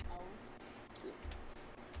O Q.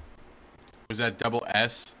 Was that double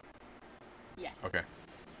S? Yeah. Okay.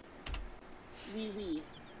 We.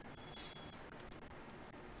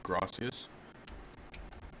 Gracias.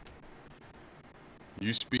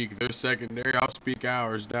 You speak their secondary, I'll speak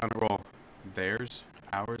ours down the roll. Theirs?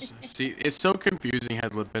 Ours? See, it's so confusing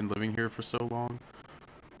had been living here for so long.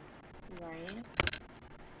 Right.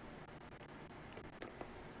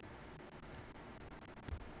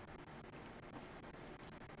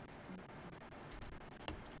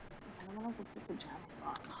 I don't know if it's the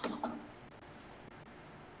pajamas on.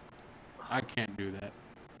 I can't do that.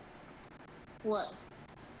 What?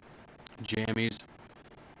 Jammies.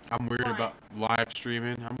 I'm weird Why? about live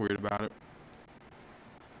streaming. I'm weird about it.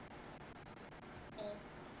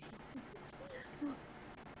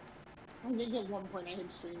 I think at one point I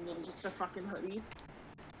had streamed in just a fucking hoodie.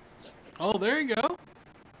 Oh, there you go.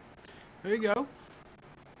 There you go.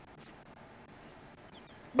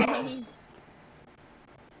 I mean,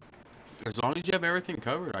 As long as you have everything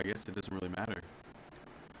covered, I guess it doesn't really matter.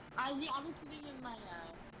 I was sitting in my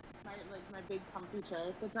my big comfy chair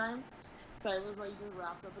at the time, so I was like just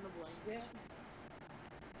wrapped up in a blanket.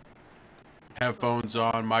 Headphones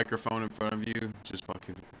on, microphone in front of you, just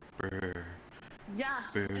fucking brr. Yeah,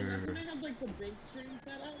 and that's Brr. when I had like the big stream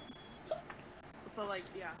set up. So like,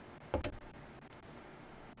 yeah.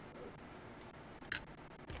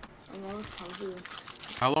 And that was comfy.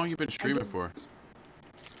 How long you been streaming did- for?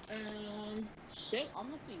 Shit,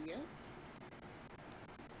 almost a year.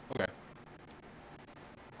 Okay.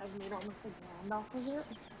 I've made almost $1,000 off of it.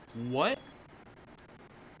 What?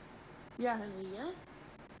 Yeah, in a year.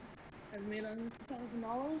 I've made almost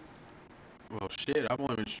 $1,000. Well, shit, I've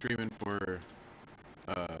only been streaming for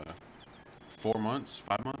 4 months,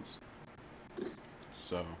 5 months.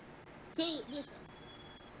 So, So listen,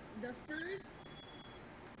 the first,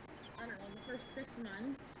 I don't know, the first 6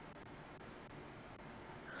 months.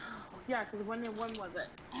 Yeah, because when was it?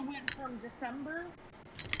 I went from December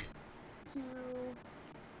to,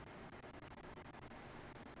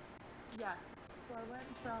 yeah, so I went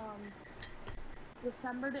from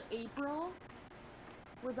December to April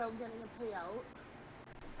without getting a payout,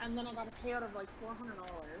 and then I got a payout of like $400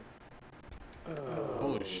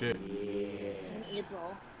 holy shit. in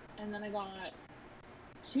April, and then I got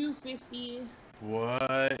 $250.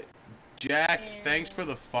 What? Jack, And- thanks for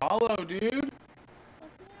the follow, dude. Oh,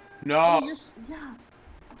 No. yeah.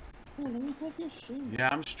 Oh, let me click your stream. Yeah,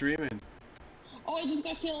 I'm streaming. Oh, I just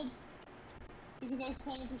got killed because I was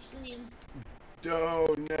playing for stream.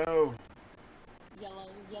 Oh, no. Yellow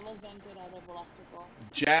vented out of electrical.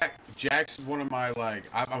 Jack's one of my, like,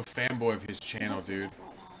 I'm a fanboy of his channel, dude.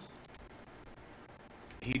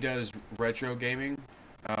 He does retro gaming,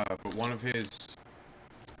 but one of his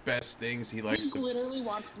best things he likes He's to... literally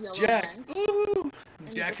watched Yellow Jack! Vent. Ooh!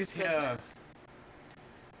 And Jack just is here. stood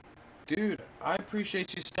Dude, I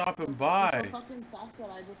appreciate you stopping It by. fucking sucks that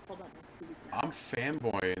I just pulled up my TV. I'm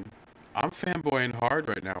fanboying. I'm fanboying hard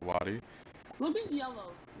right now, Lottie. Look at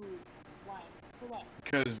Yellow. Ooh, why? For what?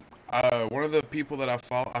 Because one of the people that I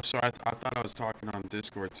follow... I'm sorry, I thought I was talking on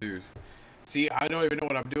Discord, too. See, I don't even know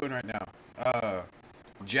what I'm doing right now.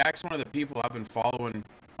 Jack's one of the people I've been following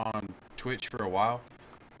on Twitch for a while.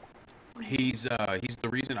 He's the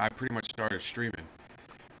reason I pretty much started streaming.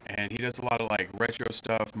 And he does a lot of, like, retro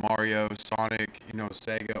stuff, Mario, Sonic, you know,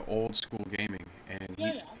 Sega, old school gaming. And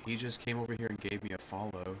he just came over here and gave me a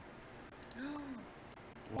follow.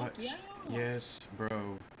 What? Fuck yeah. Yes,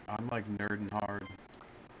 bro. I'm, like, nerding hard.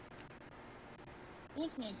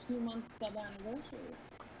 It's my 2-month sub anniversary.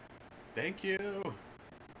 Thank you.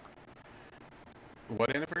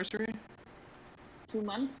 What anniversary? 2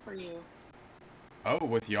 months for you. Oh,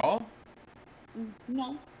 with y'all?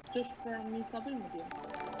 No, just for me subbing with you.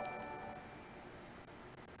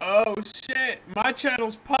 Oh, shit. My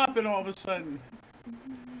channel's popping all of a sudden.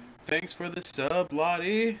 Thanks for the sub,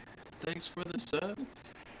 Lottie. Thanks for the sub.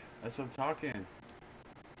 That's what I'm talking.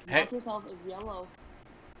 Hey. Watch yourself as Yellow.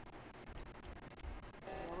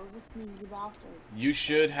 this sneaky bastard. You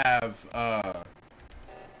should have,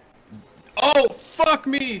 Oh, fuck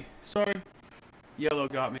me! Sorry. Yellow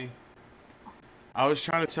got me. I was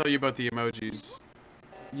trying to tell you about the emojis.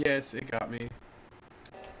 Yes, it got me.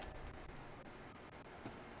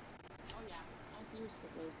 Oh yeah, I see your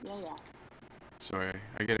stickers. Yeah. Sorry,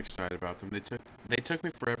 I get excited about them. They took me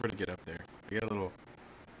forever to get up there. I get a little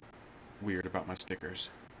weird about my stickers.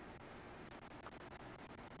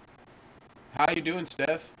 How you doing,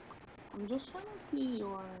 Steph? I'm just trying to see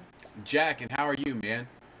your... Jack, and how are you, man?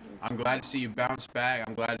 I'm glad to see you bounce back.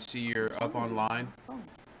 I'm glad to see you're up online.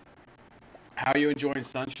 How are you enjoying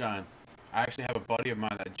sunshine? I actually have a buddy of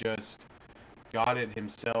mine that just got it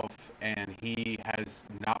himself, and he has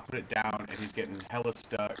not put it down, and he's getting hella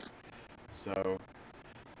stuck. So,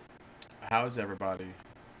 how's everybody?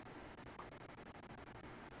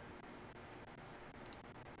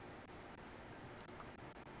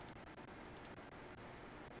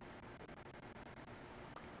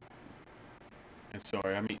 And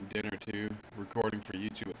sorry, I'm eating dinner too, recording for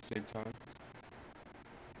YouTube at the same time.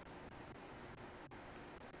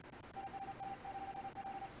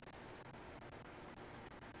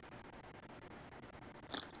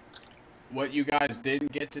 What you guys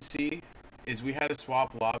didn't get to see is we had to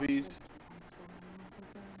swap lobbies.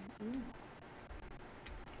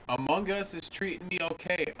 Among Us is treating me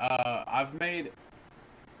okay. I've made...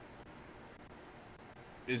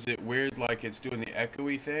 Is it weird like it's doing the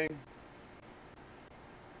echoey thing?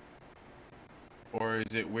 Or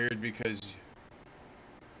is it weird because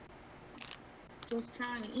Just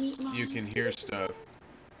trying to eat my... you can hear stuff?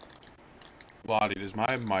 Lottie, does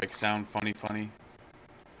my mic sound funny?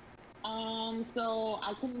 So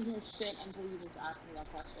I couldn't hear shit until you just asked me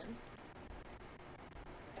that question.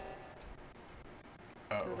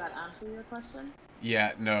 Oh. Does that answer your question?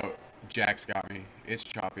 Yeah, no. Jack's got me. It's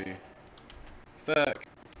choppy. Fuck.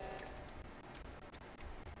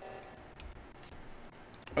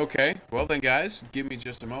 Okay, well then guys, give me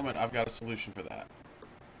just a moment. I've got a solution for that.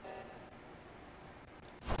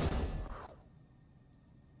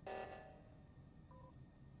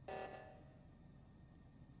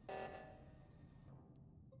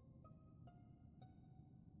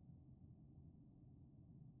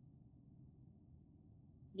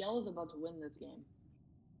 Yellow's about to win this game.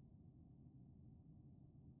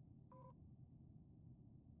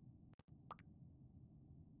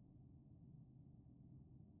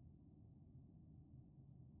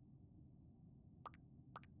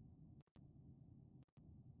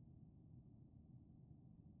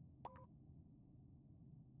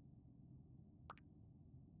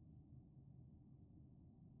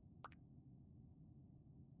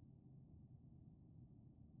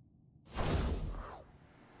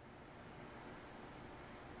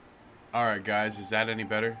 Alright guys, is that any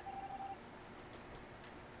better?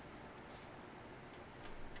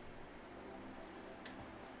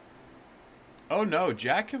 Oh no,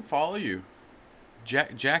 Jack can follow you.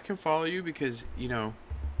 Jack can follow you because, you know,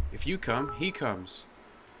 if you come, he comes.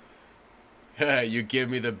 You give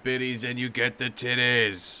me the biddies and you get the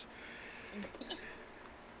titties.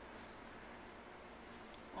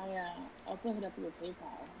 I'll also hit up your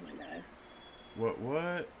PayPal, my guy.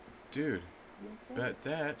 What? Dude, bet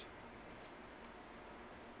that.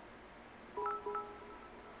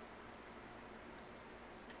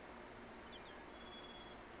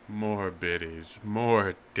 More biddies,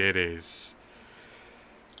 more ditties.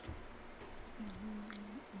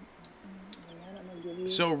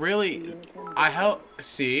 So really, I help.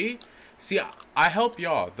 See, I help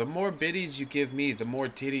y'all. The more biddies you give me, the more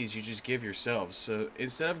titties you just give yourselves. So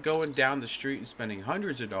instead of going down the street and spending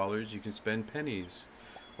hundreds of dollars, you can spend pennies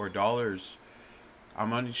or dollars.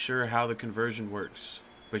 I'm unsure how the conversion works,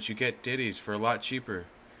 but you get ditties for a lot cheaper.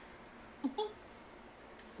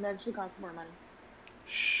 That actually costs more money.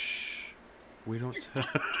 Shh. We don't tell.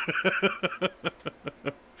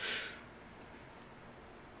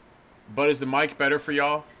 But is the mic better for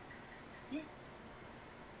y'all? Yeah.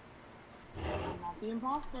 I'm not the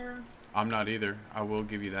imposter. I'm not either. I will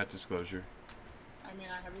give you that disclosure. I mean,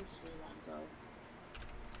 I have your stream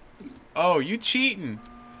on, so... Oh, you cheating.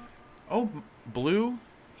 Oh, Blue?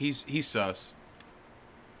 He's sus.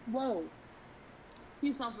 Whoa.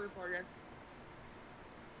 He's self-reported.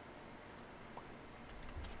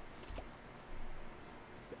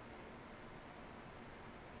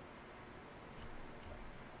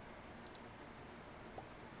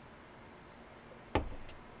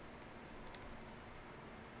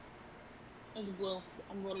 It's blue.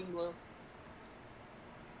 I'm voting blue.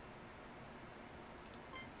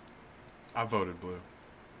 I voted blue.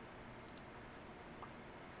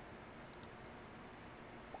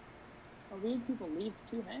 Oh weird people leave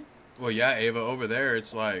too, hey? Well, yeah, Ava, over there,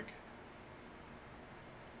 it's like,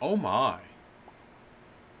 oh my.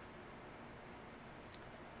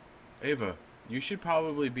 Ava, you should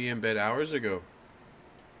probably be in bed hours ago.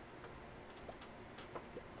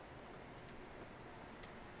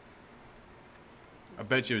 I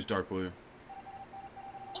bet you it was dark blue.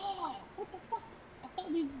 Oh, what the fuck? I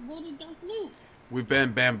thought we voted dark blue. We've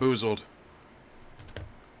been bamboozled.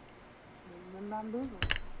 We've been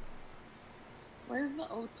bamboozled. Where's the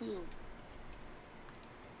O2?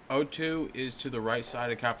 O2 is to the right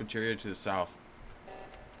side of cafeteria to the south.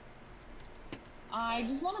 I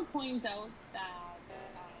just want to point out that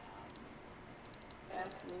dark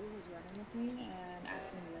blue was running with me and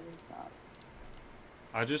acting really sus.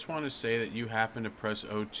 I just want to say that you happen to press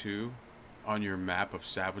O2 on your map of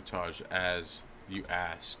sabotage as you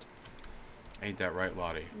asked. Ain't that right,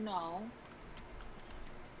 Lottie? No.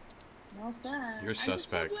 No, sir. You're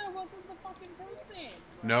suspect. I just told you I wasn't the fucking person.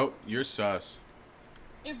 Nope, you're sus.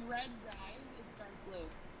 If red dies, it's dark blue.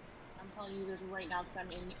 I'm telling you this right now because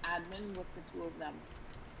I'm in admin with the two of them.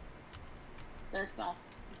 They're sus.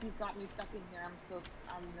 He's got me stuck in here.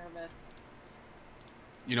 I'm nervous.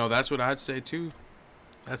 You know, that's what I'd say too.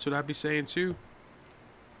 That's what I'd be saying too.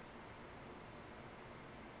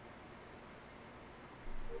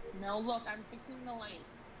 No, look, I'm fixing the lights.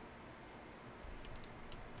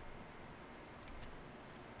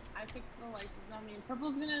 I fixed the lights. It's not me.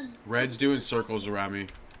 Purple's gonna... Red's doing circles around me.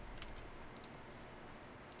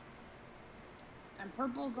 And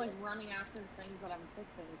purple's like running after the things that I'm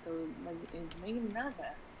fixing, so like it's making me nervous.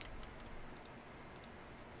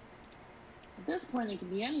 At this point, it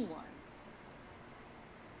could be anyone.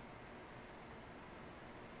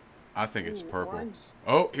 I think it's Ooh, purple. orange.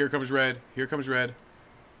 Oh, here comes red. Here comes red.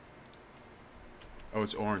 Oh,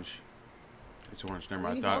 it's orange. It's orange. Never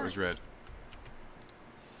mind. I thought it was red.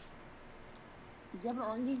 Yeah, but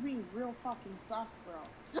orange is being real fucking sus,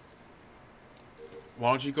 bro.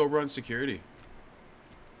 Why don't you go run security?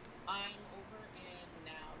 I'm over in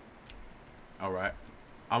now. Alright.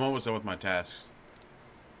 I'm almost done with my tasks.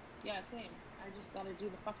 Yeah, same. I just gotta do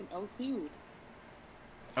the fucking O2.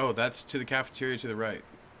 Oh, that's to the cafeteria to the right.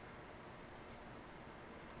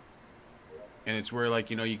 And it's where,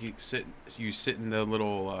 like, you know, you sit in the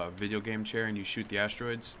little video game chair and you shoot the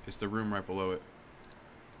asteroids. It's the room right below it.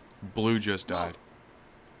 Blue just died.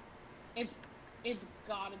 It's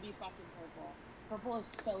gotta be fucking purple. Purple is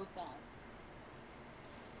so sus.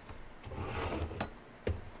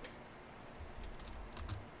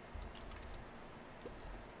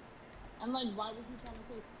 I'm like, why was he trying to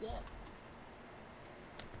say skip?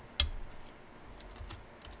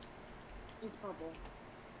 It's purple.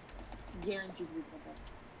 Guaranteed to be purple.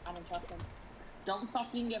 I don't trust him. Don't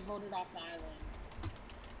fucking get voted off the island.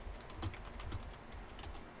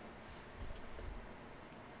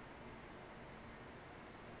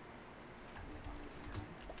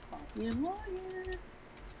 Fucking lawyer.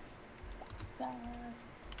 Fast.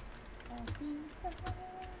 Fucking fast.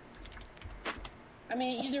 I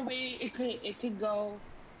mean, either way, it could go.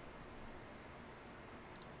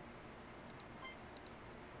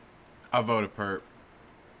 I voted perp.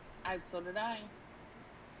 So did I.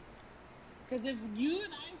 Because if you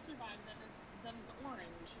and I survive, then it's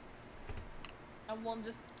orange. And we'll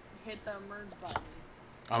just hit the merge button.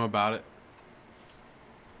 I'm about it.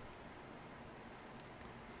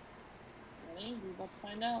 Ready? We're about to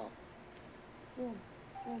find out. Boom,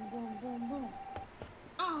 boom, boom, boom, boom.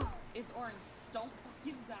 Oh, it's orange. Don't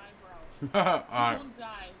fucking die, bro. Alright. Don't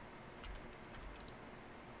die.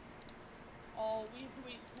 Oh, we have to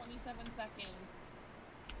wait 27 seconds.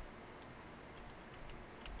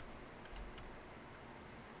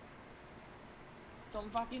 Don't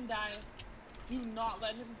fucking die. Do not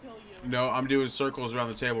let him kill you. No, I'm doing circles around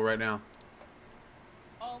the table right now.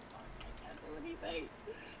 Oh fuck, I can't do anything.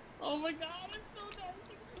 Oh my god, I'm so dark.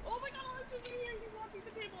 Oh my god, I'm just here. He's watching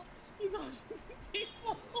the table. He's watching the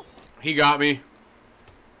table. He got me.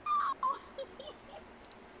 Oh,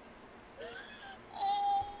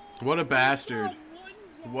 What a bastard. one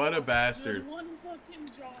job. What a bastard. One fucking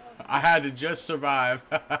job. I had to just survive.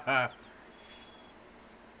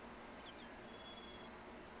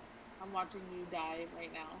 I'm watching you die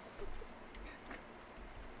right now.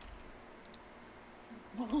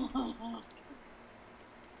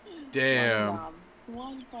 Damn.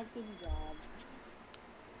 One fucking job.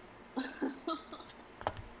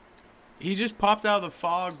 He just popped out of the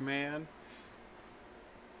fog, man.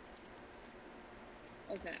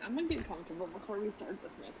 Okay, I'm gonna get comfortable before we start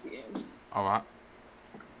this next game. Alright.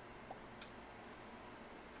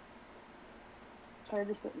 Tired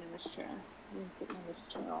of sitting in this chair. I've been sitting in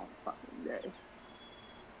this chair all fucking day.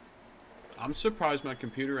 I'm surprised my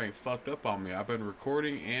computer ain't fucked up on me. I've been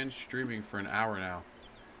recording and streaming for an hour now.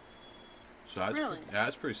 So that's Really? yeah,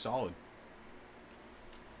 that's pretty solid.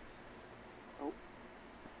 Oh.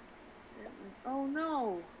 Oh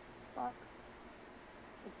no. Fuck.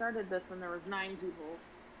 I started this when there was 9 people.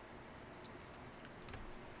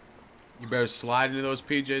 You better slide into those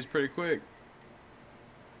PJs pretty quick.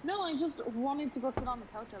 No, I just wanted to go sit on the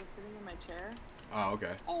couch. I was sitting in my chair. Oh,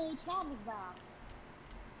 okay. Oh, Tom is back.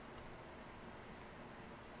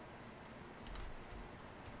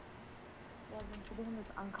 Yeah, I've been sitting in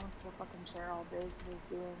this uncomfortable fucking chair all day because I was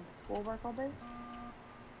doing schoolwork all day.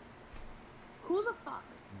 Who the fuck?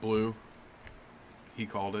 Blue. He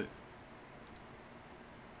called it.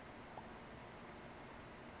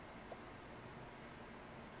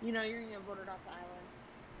 You know you're gonna get voted off the island.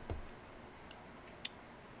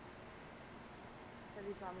 Said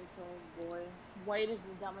he saw me kill his boy. White is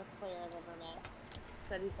the dumbest player I've ever met.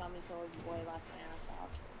 Said he saw me kill his boy, laughed my ass off.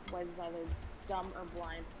 White is either dumb or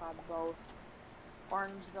blind, probably both.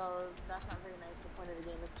 Orange goes, that's not very nice. The point of the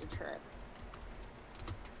game is to trip.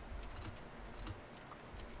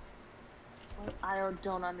 I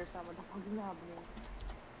don't understand what the fuck is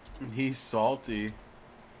happening. He's salty.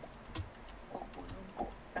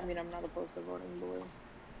 I mean, I'm not opposed to voting blue.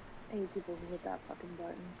 I hate people who hit that fucking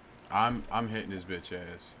button. I'm hitting his bitch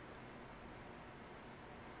ass.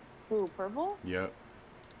 Who, purple? Yep.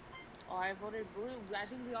 Oh, I voted blue. I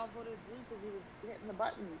think we all voted blue because he was hitting the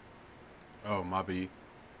buttons. Oh, my B.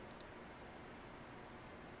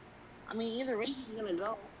 I mean, either way, he's gonna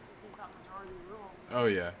go. He's got majority rule. Oh,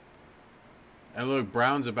 yeah. And look,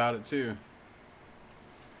 Brown's about it, too.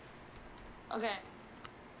 Okay.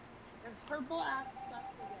 If purple asks us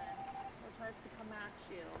again, or tries to come at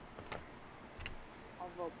you, I'll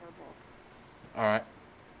vote purple. Alright.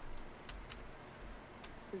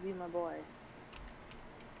 Because he's my boy.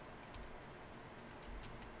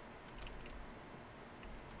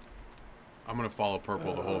 I'm gonna follow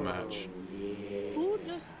purple the whole match. Who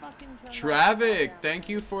just fucking turned Travic, thank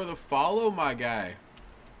you for the follow, my guy.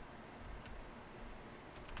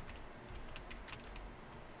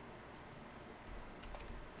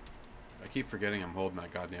 I keep forgetting I'm holding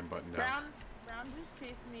that goddamn button down. Brown just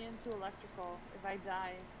chased me into electrical. If I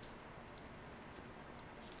die.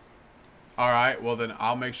 Alright, well then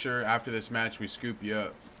I'll make sure after this match we scoop you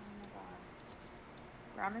up. Oh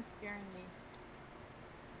my god. Brown is scaring me.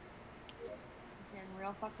 I'm getting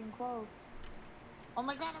real fucking close. Oh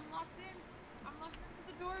my god, I'm locked in. I'm locked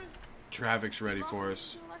into the doors. Traffic's ready for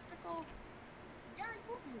us. Electrical. Gary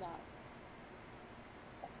told me that.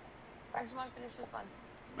 I just want to finish this one.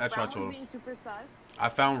 That's what I Brown told was him. being super sus. I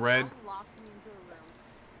found red. Brown locked me into a room.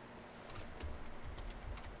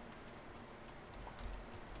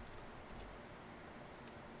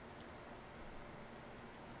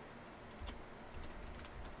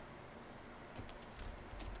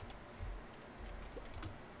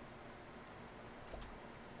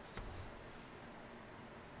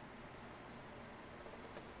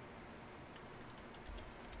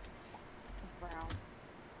 Brown.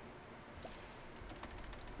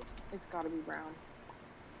 It's gotta be brown.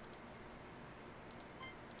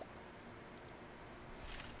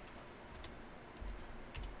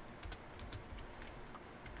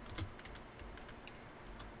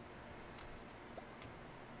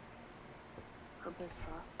 Purple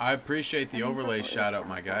stuff. I appreciate the I think overlay purple is shout out,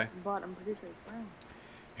 brown, my guy. But I'm pretty sure it's brown.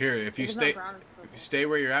 Here, if you If it's stay not brown, it's purple. if you stay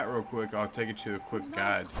where you're at real quick, I'll take you to a quick No.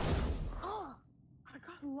 guide. Oh,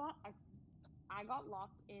 I got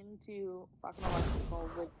locked into fucking electrical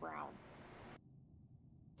with brown.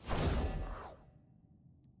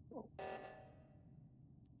 Oh.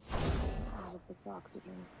 Oh, with the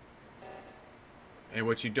oxygen. And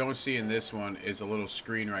what you don't see in this one is a little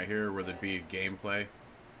screen right here where there'd be a gameplay.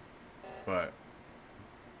 But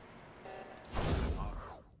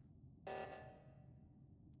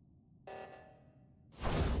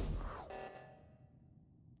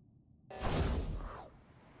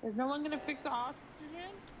Is no one gonna fix the oxygen?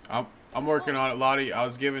 I'm working on it, Lottie. I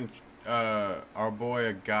was giving our boy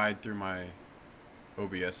a guide through my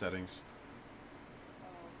OBS settings.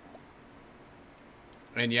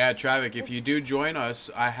 And yeah, Travic, if you do join us,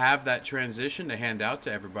 I have that transition to hand out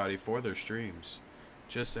to everybody for their streams.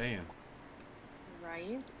 Just saying.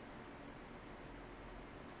 Right?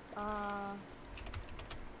 I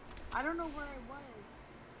don't know where I was.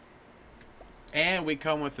 And we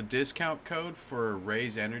come with a discount code for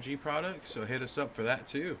Ray's Energy products, so hit us up for that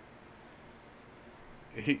too.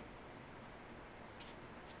 I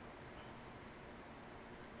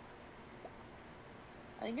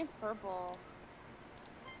think it's purple.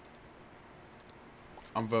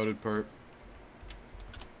 I'm voted perp.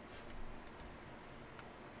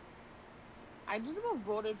 I just about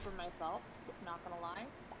voted for myself. Not gonna lie.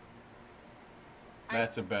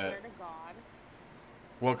 That's a bet. I swear to God.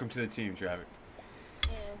 Welcome to the team, Travis.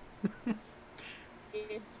 If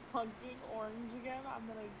it's fucking orange again,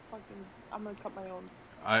 I'm gonna cut my own.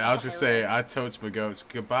 I was just say, I totes my goats.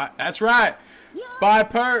 Goodbye. That's right. Yeah, bye,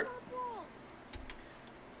 Perk.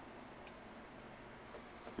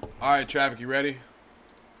 All right, Traffic, you ready? Here,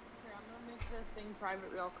 I'm gonna make this thing private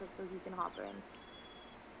real quick so you can hop in.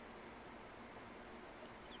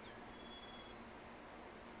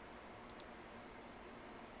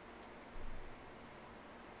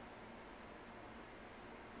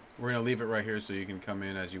 We're gonna leave it right here so you can come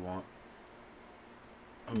in as you want.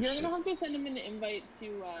 Oh, you're gonna have to send him an invite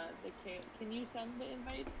to the chaos. Can you send the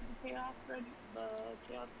invite to the chaos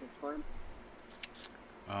Discord?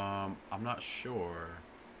 I'm not sure.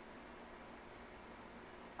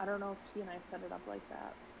 I don't know if T and I set it up like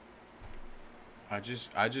that. I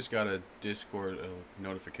just got a Discord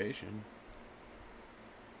notification.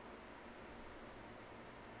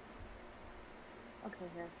 Okay,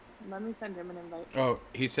 here. Let me send him an invite. Oh,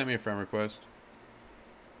 he sent me a friend request.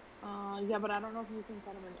 Yeah, but I don't know if you can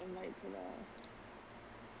send him an invite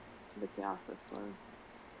to the chaos Discord.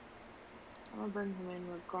 I'm gonna bring him in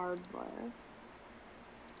regardless,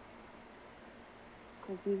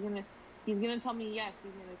 cause he's gonna tell me yes.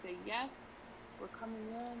 He's gonna say yes. We're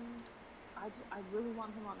coming in. I really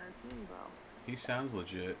want him on our team, bro. He sounds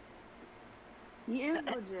legit. He is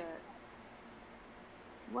legit.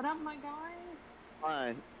 What up, my guy?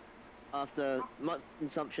 Hi. After much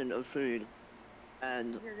consumption of food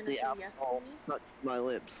and the alcohol touched my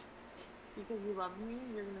lips. Because you love me,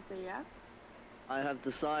 you're gonna say yes? I have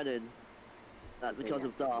decided that because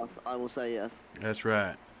of Darth, I will say yes. That's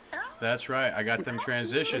right. That's right. I got them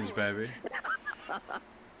transitions, baby.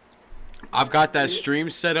 I've got that stream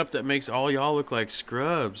set up that makes all y'all look like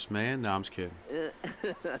scrubs, man. No, I'm just kidding.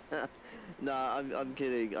 No, I'm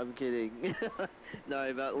kidding. I'm kidding.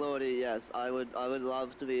 No, but Lordy, yes, I would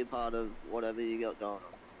love to be a part of whatever you got going on.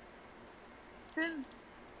 Since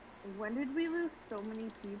when did we lose so many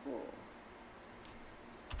people?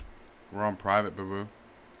 We're on private, boo-boo.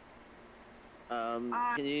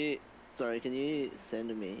 Can you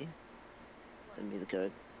send me the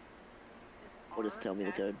code? Or just tell me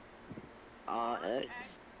the code.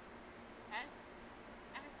 RX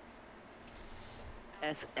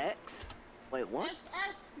SX? Wait, what?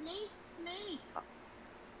 SS, snake.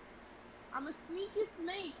 I'm a sneaky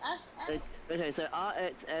snake. SS. Okay, so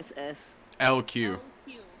RXSS LQ.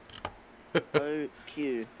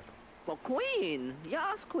 OQ. Well, Queen!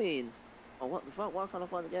 Yes, Queen! Oh, what the fuck? Why can't I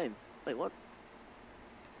find the game? Wait, what?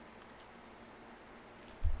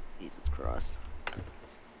 Jesus Christ.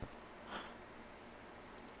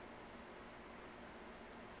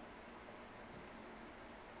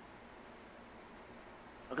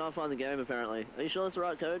 I can't find the game, apparently. Are you sure that's the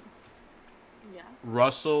right code? Yeah.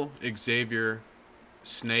 Russell, Xavier,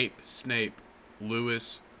 Snape,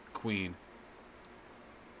 Lewis, Queen.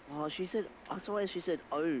 Oh, she said... I swear she said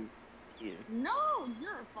OQ. No!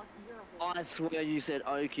 You're a I swear you said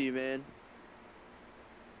OQ, man.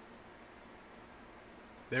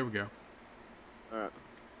 There we go. Alright.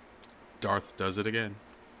 Darth does it again.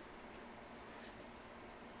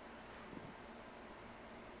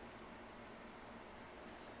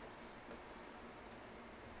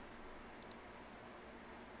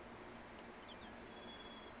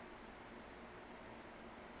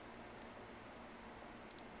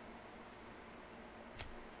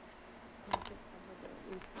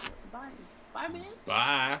 Bye, man.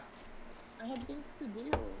 Bye. I have things to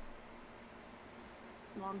do.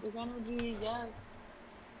 Mom, big energy, yes.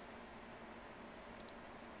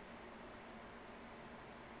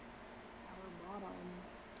 Our bottom.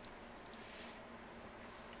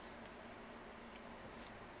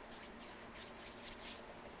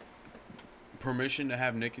 Permission to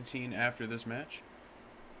have nicotine after this match?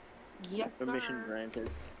 Yes, Permission sir. granted.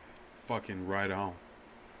 Fucking right on.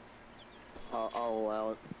 I'll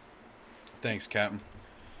allow it. Thanks, Captain.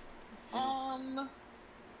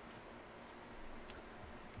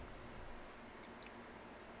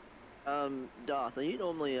 Darth, are you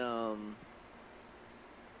normally,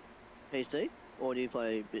 PC? Or do you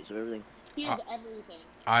play bits of everything? He has everything.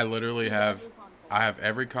 I literally have... I have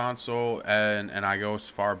every console, and I go as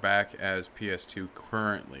far back as PS2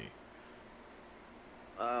 currently.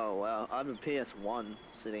 Oh, wow. I have a PS1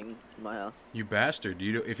 sitting in my house. You bastard.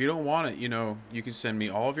 If you don't want it, you know, you can send me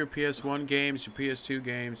all of your PS1 games, your PS2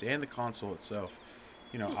 games, and the console itself.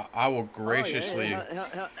 You know, I will graciously... Oh,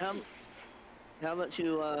 yeah. How much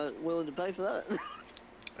you willing to pay for that?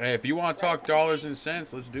 Hey, if you want to talk dollars and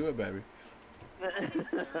cents, let's do it, baby. $30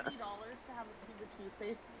 to have a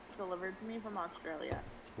toothpaste delivered to me from Australia.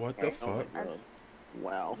 What the Okay. Oh my fuck? god.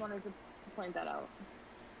 Wow. I wanted to point that out.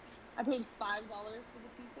 I paid $5 for the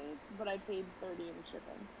toothpaste, but I paid $30 in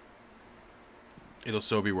shipping. It'll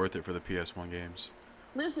so be worth it for the PS1 games.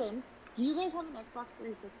 Listen, do you guys have an Xbox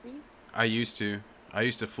 360? I used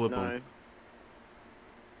to flip No. them.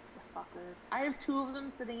 The fuckers. I have 2 of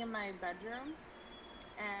them sitting in my bedroom,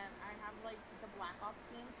 and I have like the Black Ops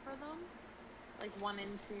games for them, like 1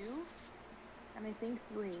 and 2, and I think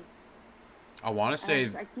 3. I want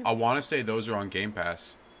to say those are on Game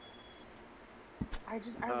Pass. I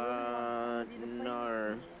really want somebody to play No,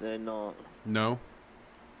 with me. they're not. No?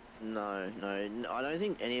 No, I don't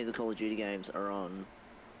think any of the Call of Duty games are on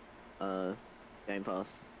Game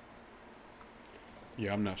Pass.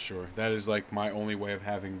 Yeah, I'm not sure. That is like my only way of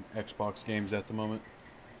having Xbox games at the moment.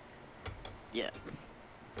 Yeah.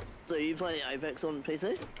 So you play Apex on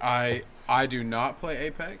PC? I do not play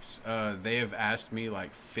Apex. They have asked me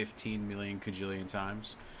like 15 million cajillion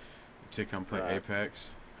times to come play Right.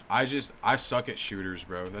 Apex. I suck at shooters,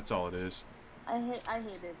 bro. That's all it is. I hate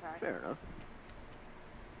Apex. Fair enough.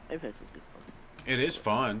 Apex is good fun. It is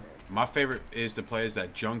fun. My favorite is to play as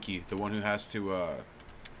that junkie, the one who has to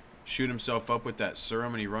shoot himself up with that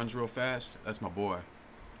serum and he runs real fast. That's my boy.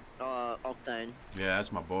 Octane. Yeah,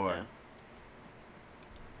 that's my boy.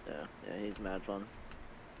 Yeah, he's mad fun.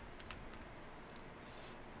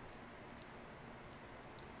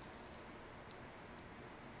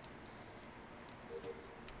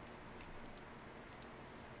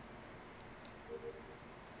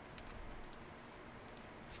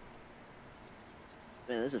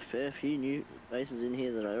 Man, there's a fair few new faces in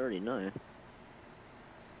here that I already know.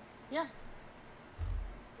 Yeah.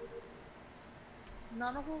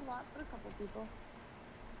 Not a whole lot, but a couple people.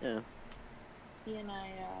 Yeah. He and I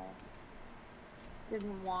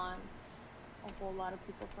didn't want a whole lot of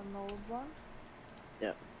people from the old one.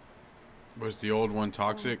 Yeah. Was the old one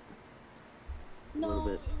toxic? No, little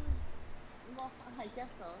bit. it was, well, I guess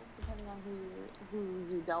so, depending on who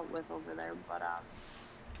you dealt with over there. But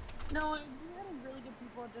no, you had really good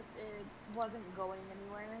people. Just it wasn't going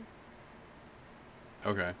anywhere,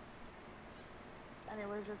 Okay. and it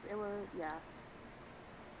was yeah.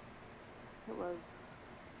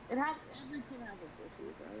 It had every team has its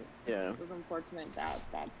issues, right? Yeah. It was unfortunate that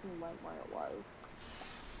that team went where it was.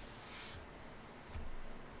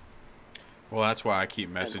 Well, that's why I keep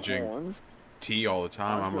And messaging horns. T all the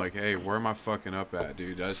time. I'm Oh, like, hey, where am I fucking up at,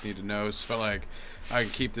 dude? I just need to know so like I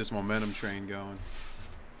can keep this momentum train going.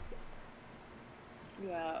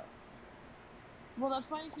 Yeah. Well, that's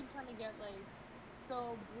why I keep trying to get like.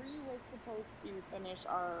 So Bree was supposed to finish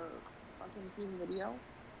our fucking team video,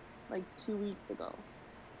 like 2 weeks ago,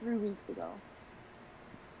 3 weeks ago,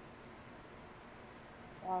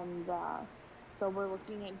 and so we're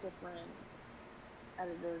looking at different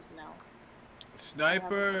editors now. I have a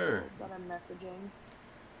Sniper! couple that I'm messaging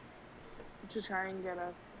to try and get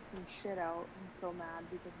us some shit out. I'm so mad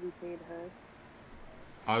because we paid her.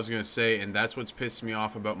 I was gonna say, and that's what's pissing me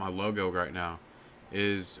off about my logo right now,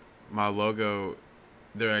 is my logo.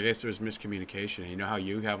 There, I guess there's miscommunication. You know how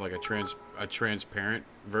you have like a transparent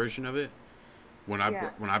version of it. When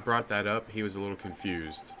I brought that up, he was a little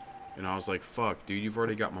confused, and I was like, "Fuck, dude, you've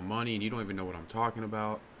already got my money, and you don't even know what I'm talking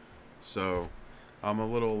about." So, I'm a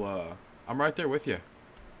little. I'm right there with you.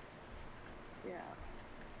 Yeah.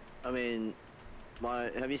 I mean,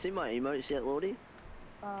 have you seen my emotes yet, Lordy?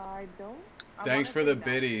 I don't. I Thanks wanna for say the no.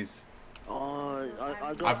 biddies. Oh,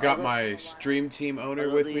 I've got my stream team owner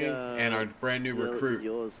got with the, me and our brand new recruit.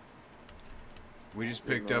 Yours. We just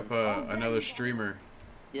Good picked up man. another streamer.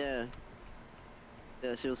 Yeah.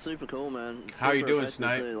 Yeah, she was super cool, man. How you Super doing, effective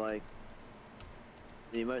Snipe? too, like,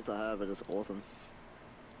 the emotes I have are just awesome.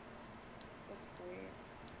 That's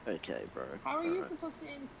great. Okay, bro. How are you Alright. supposed to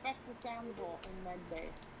inspect the sample in Med Bay?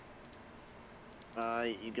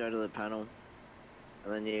 You go to the panel,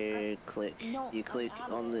 and then you click. No, You I'm click at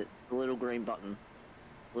on it. the little green button.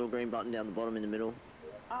 Little green button down the bottom in the middle.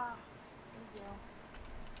 Ah, thank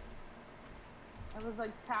you. I was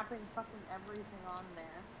like tapping fucking everything on there.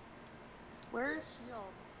 Where is Shield?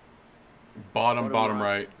 Bottom Bottom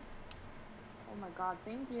right. Oh my god,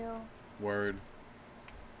 thank you. Word.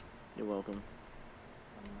 You're welcome.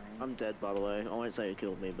 Alright. I'm dead, by the way. I won't say you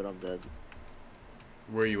killed me, but I'm dead.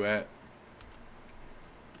 Where you at?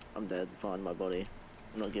 I'm dead. Find my body.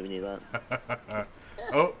 I'm not giving you that.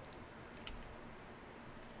 Oh,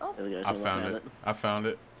 Oh, There we go. I someone found it. I found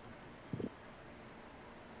it.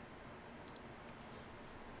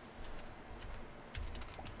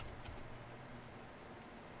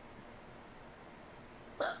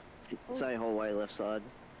 Say hallway left side.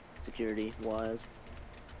 Security wires.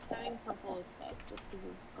 I think purple is best just because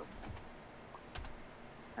it's purple.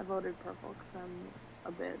 I voted purple because I'm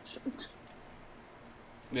a bitch.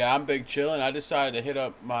 Yeah, I'm big chillin'. I decided to hit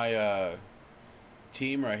up my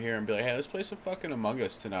team right here and be like, hey, let's play some fucking Among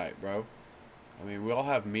Us tonight, bro. I mean, we all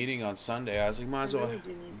have meeting on Sunday. I was like, might as well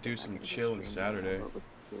do some chilling Saturday.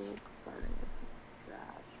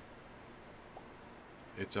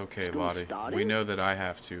 It's okay, School Lottie. started? We know that I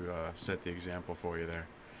have to set the example for you there.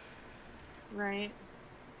 Right.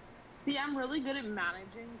 See, I'm really good at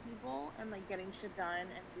managing people and like getting shit done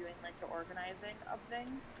and doing like the organizing of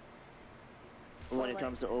things. When it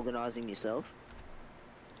comes to organizing yourself?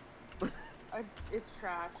 It's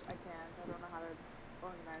trash. I can't. I don't know how to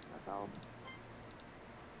organize myself.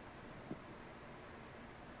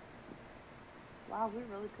 Wow, we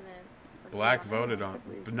really couldn't. Black voted on...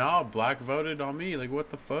 But no, Black voted on me. Like, what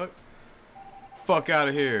the fuck? Fuck out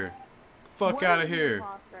of here. Fuck out of here.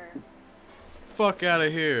 Fuck out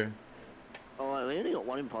of here. Oh, wait, we only got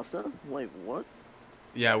one imposter? Wait, what?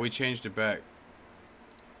 Yeah, we changed it back.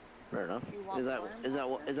 Fair enough. Is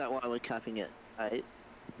that why we're capping at 8?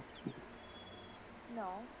 No.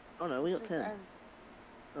 Oh no, we got 10.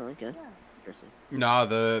 Oh, okay. Yes. Interesting. Nah,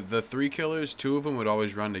 the 3 killers, 2 of them would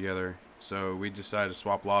always run together. So we decided to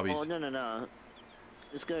swap lobbies. Oh, no.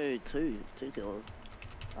 Let's go 2 killers.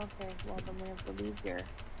 Okay, well then we have to leave here.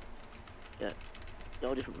 Yeah.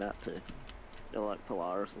 Go a different map too. Go like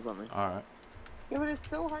Polaris or something. Alright. Yeah, but it's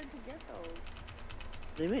so hard to get those.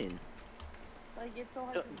 What do you mean? Like, it's so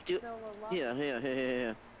hard to fill a lot.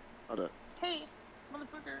 Yeah. Hold up. Hey,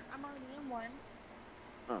 motherfucker, I'm already in one.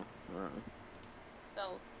 Oh, alright.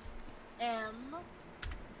 So, M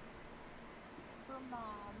for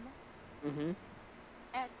mom. Mm-hmm.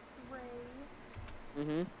 X-ray.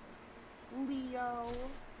 Mm-hmm. Leo.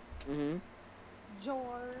 Mm-hmm.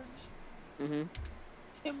 George. Mm-hmm.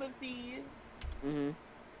 Timothy. Mm-hmm.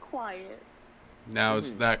 Quiet. Now,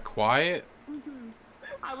 is that quiet? Mm-hmm.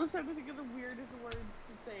 I was trying to think of the weirdest words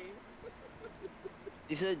to say.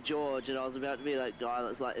 You said George, and I was about to be that guy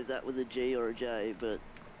that's like, is that with a G or a J? But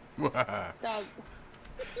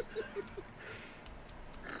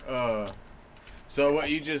so what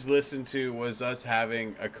you just listened to was us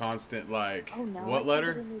having a constant like, what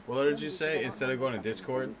letter? What letter did you say? Instead of going to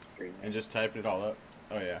Discord and just typing it all up.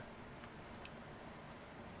 Oh yeah.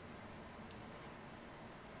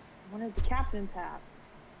 One of the captain's hat.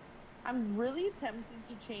 I'm really tempted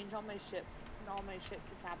to change all my shit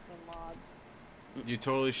to captain mod. You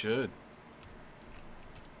totally should.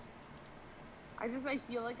 I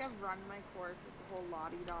feel like I've run my course with the whole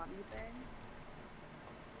lottie-dotty thing.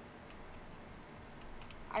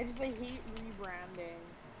 I hate rebranding.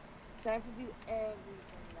 So I have to do everything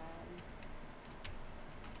then.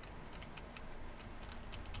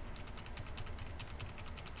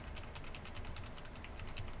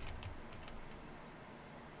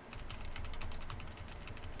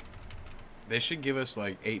 They should give us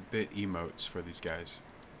like 8-bit emotes for these guys.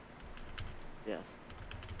 yes.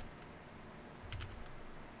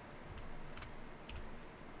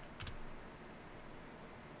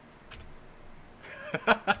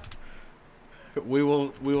 We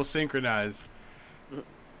will synchronize.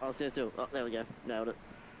 I'll see it too. Oh, there we go. Nailed it.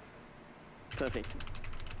 Perfect.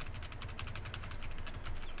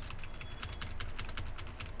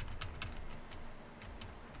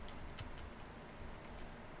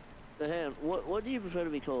 So, Ham, what do you prefer to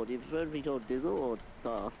be called? Do you prefer to be called Dizzle or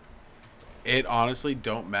Darth? It honestly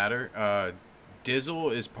don't matter.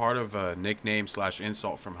 Dizzle is part of a nickname /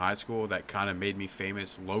 insult from high school that kind of made me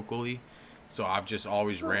famous locally, so I've just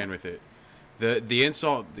always ran with it. The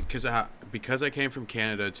insult, because I came from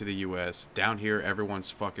Canada to the U.S. Down here everyone's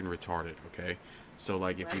fucking retarded. Okay, so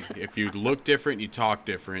like if you look different, you talk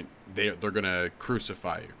different, they're gonna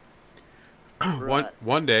crucify you. Right.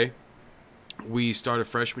 One day, we started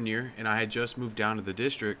freshman year, and I had just moved down to the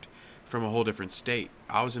district from a whole different state.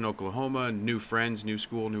 I was in Oklahoma, new friends, new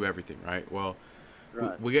school, new everything, right? Well,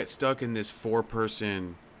 Right. we get stuck in this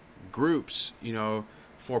 4-person groups,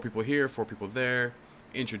 4 people here, 4 people there.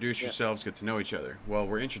 Introduce yourselves, get to know each other. Well,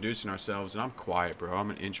 we're introducing ourselves, and I'm quiet, bro. I'm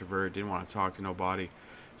an introvert, didn't want to talk to nobody.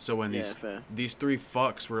 So when these 3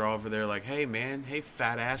 fucks were over there like, hey, man, hey,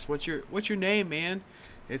 fat ass, what's your name, man?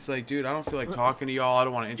 It's like, dude, I don't feel like talking to y'all. I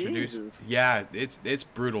don't want to introduce. Jesus. Yeah, it's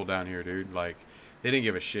brutal down here, dude. Like, they didn't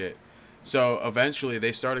give a shit. So eventually,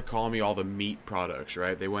 they started calling me all the meat products,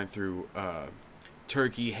 right? They went through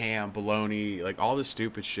turkey, ham, bologna, like all this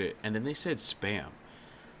stupid shit, and then they said spam,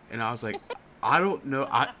 and I was like, I don't know.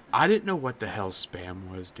 I didn't know what the hell spam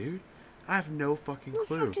was, dude. I have no fucking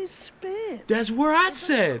clue. What the fuck is spam? That's where I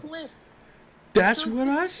said. Cliff. That's what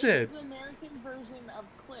I said. It's the American version of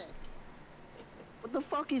Cliff. What the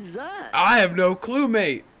fuck is that? I have no clue,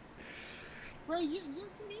 mate. Bro, you're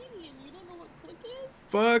Canadian. You don't know what click is?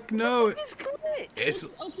 Fuck no. What is click? It's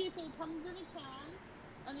Okay, so it comes in a can,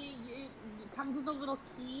 and it comes with a little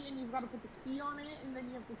key, and you've got to put the key on it, and then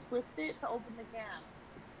you have to twist it to open the can.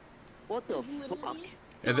 What the It's fuck?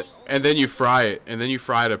 and then you fry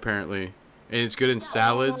it, apparently, and it's good in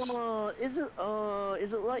salads. Is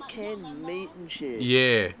it like canned meat and shit?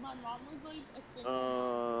 Yeah. My mom was like a six kid.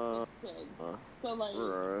 So like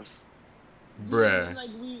Gross. Bruh. like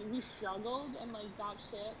we struggled and like that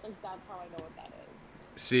shit, like that's how I know what that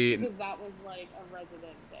is. See, Because that was like a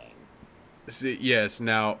resident thing. yes,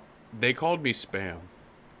 now, they called me spam.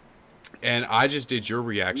 And I just did your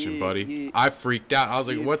reaction, buddy. I freaked out. I was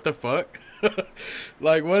like, what the fuck?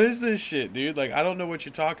 Like, what is this shit, dude? Like, I don't know what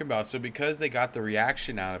you're talking about. So because they got the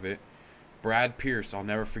reaction out of it, Brad Pierce, I'll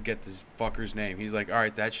never forget this fucker's name. He's like, all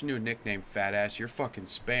right, that's your new nickname, fat ass. You're fucking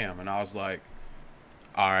spam. And I was like,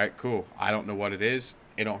 all right, cool. I don't know what it is.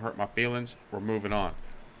 It don't hurt my feelings. We're moving on.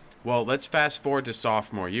 Well, let's fast forward to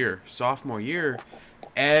sophomore year. Sophomore year,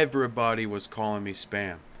 everybody was calling me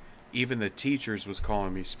spam. Even the teachers was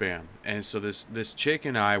calling me spam. And so this chick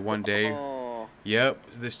and I one day,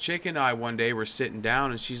 this chick and I one day were sitting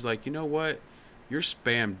down and she's like, you know what? You're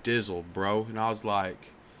spam dizzle, bro. And I was like,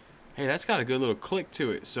 hey, that's got a good little click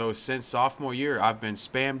to it. So since sophomore year, I've been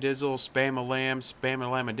spam dizzle,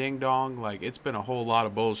 spam a ding dong. Like, it's been a whole lot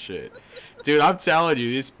of bullshit. Dude, I'm telling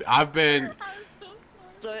you, I've been...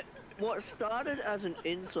 So, what started as an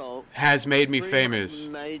insult has made me famous.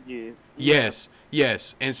 Made you. Yes.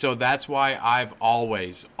 And so that's why I've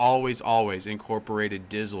always incorporated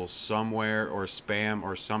dizzle somewhere or spam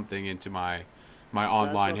or something into my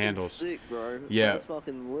online handles. Sick, bro. Yeah. That's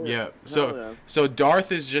fucking lit. Yeah. So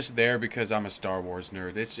Darth is just there because I'm a Star Wars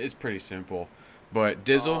nerd. It's pretty simple. But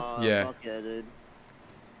Dizzle, yeah. Fuck yeah, dude.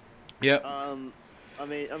 Yep. I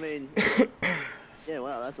mean, yeah,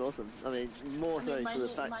 wow, that's awesome. I mean, more so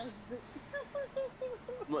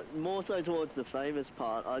towards the famous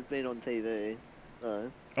part. I've been on TV,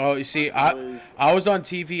 so. Oh, you see, I was on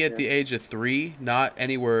TV at the age of 3, not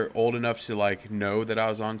anywhere old enough to like know that I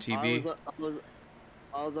was on TV.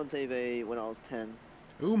 I was on TV when I was 10.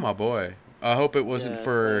 Ooh, my boy. I hope it wasn't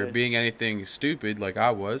for being anything stupid like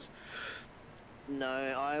I was. No,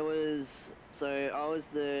 I was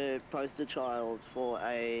the poster child for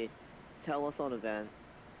a telethon event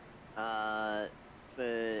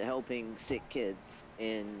for helping sick kids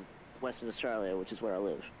in Western Australia, which is where I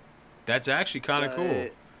live. That's actually kind of cool.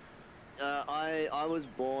 I was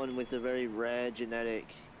born with a very rare genetic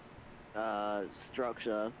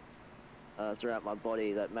structure throughout my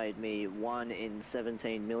body that made me 1 in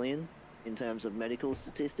 17 million in terms of medical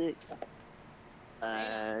statistics.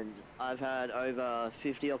 And I've had over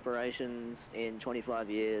 50 operations in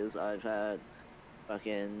 25 years. I've had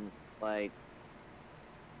fucking, like,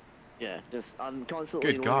 I'm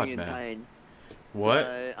constantly living in pain. What?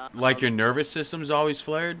 So, like your nervous system's always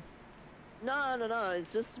flared? No,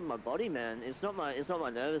 it's just my body, man. It's not my Oh,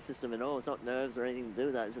 nervous system at all. It's not nerves or anything to do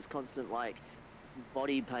with that. It's just constant, like,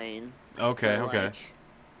 body pain. Okay, so, okay.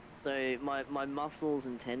 Like, so my muscles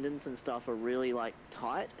and tendons and stuff are really, like,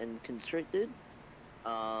 tight and constricted.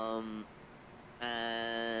 And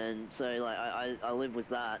so, like, I live with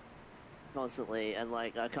that constantly, and,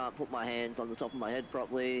 like, I can't put my hands on the top of my head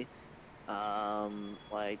properly.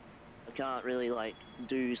 Like, I can't really, like,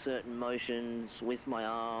 do certain motions with my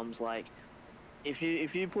arms. Like, if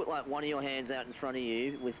you put, like, one of your hands out in front of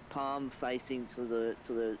you with palm facing to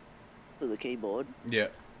the keyboard, yeah,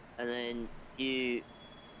 and then you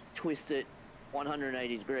twist it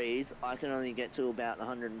 180 degrees, I can only get to about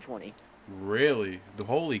 120. Really? The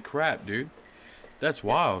holy crap, dude. That's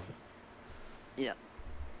wild. Yeah.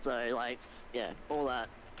 So, like, yeah, all that.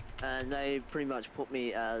 And they pretty much put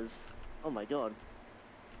me as, oh my god.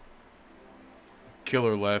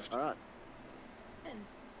 Killer left. Alright.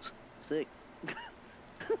 Sick.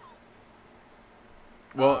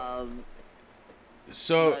 Well,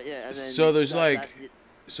 so there's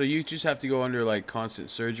so you just have to go under like constant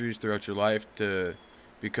surgeries throughout your life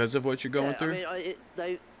because of what you're going through. I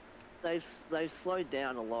mean, they've slowed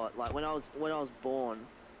down a lot. Like when I was born,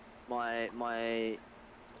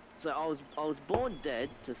 so I was born dead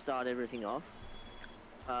to start everything off.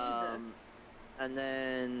 And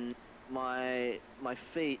then my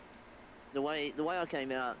feet, the way I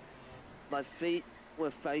came out, my feet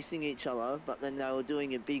were facing each other, but then they were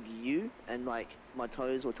doing a big U, and like my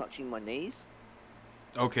toes were touching my knees.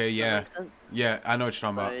 Okay, yeah, yeah, I know what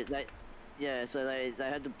you're talking about. So they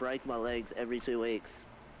had to break my legs every 2 weeks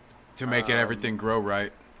to make everything grow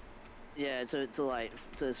right. Yeah,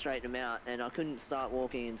 to straighten them out, and I couldn't start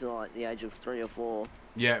walking until like the age of 3 or 4.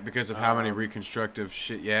 Yeah, because of how many reconstructive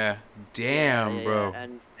shit. Yeah, damn, yeah, bro.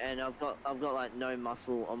 And I've got like no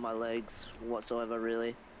muscle on my legs whatsoever,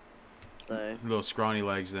 really. So Little scrawny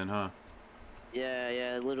legs, then, huh?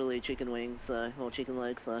 yeah, literally chicken wings, or chicken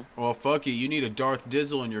legs, so. Well, fuck you. You need a Darth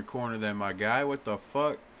Dizzle in your corner, then, my guy. What the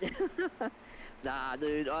fuck? Nah,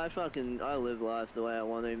 dude, I live life the way I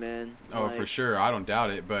want to, man. Oh, like, for sure. I don't doubt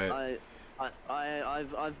it, but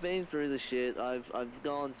I've been through the shit. I've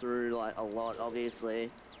gone through like a lot, obviously,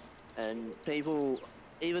 and people,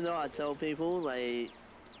 even though I tell people, they,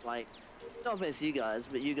 like, no offense to you guys,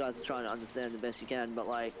 but you guys are trying to understand the best you can, but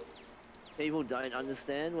like, people don't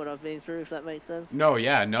understand what I've been through, if that makes sense. no,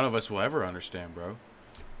 yeah, none of us will ever understand, bro.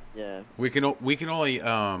 Yeah. We can only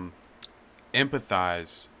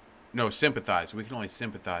empathize. No, sympathize. We can only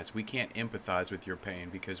sympathize. We can't empathize with your pain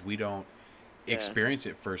because we don't experience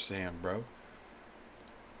it firsthand, bro.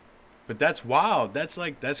 But that's wild.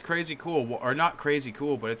 That's crazy cool. Or not crazy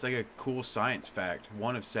cool, but it's like a cool science fact.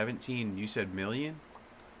 1 of 17, you said million?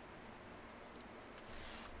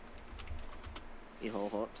 He hole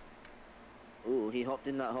hopped. Ooh, he hopped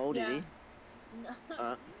in that hole, did he?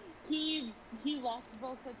 No. He locked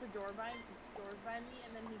both sets of doors by me,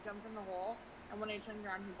 and then he jumped in the hole. And when I turned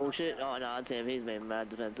around, he. Oh shit! Oh no, it's him. He's been mad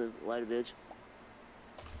defensive. Later, bitch.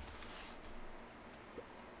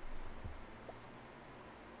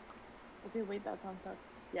 Okay, wait, that sounds tough.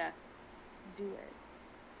 Yes, do it.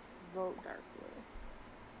 Vote dark blue.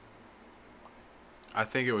 I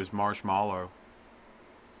think it was marshmallow.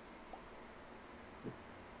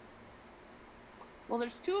 Well,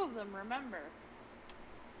 there's 2 of them. Remember.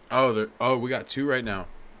 Oh, we got 2 right now.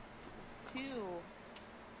 2.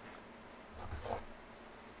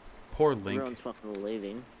 Poor Link. Everyone's fucking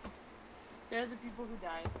leaving. They're the people who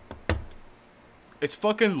died. It's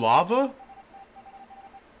fucking lava?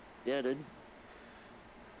 Yeah, dude.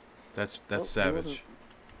 That's Oh, savage.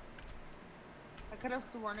 I could have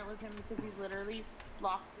sworn it was him because he literally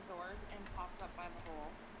locked the doors and popped up by the hole.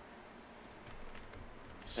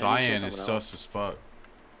 Cyan is sus as fuck.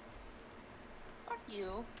 Fuck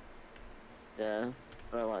you. Yeah,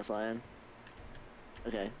 I don't like cyan.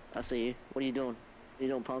 Okay, I see you. What are you doing? What are you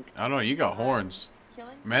doing, punk? I don't know, you got horns.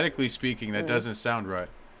 Killing? Medically speaking, that doesn't sound right.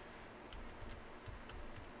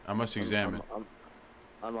 I must examine.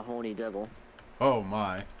 I'm a horny devil. Oh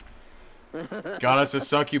my. Got us a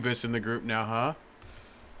succubus in the group now, huh?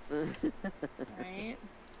 Right.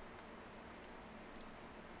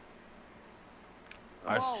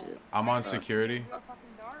 I'm on security. It got fucking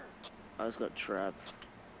dark. I just got trapped.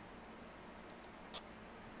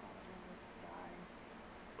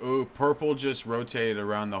 Ooh, purple just rotated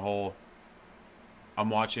around the hole. I'm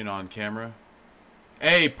watching on camera.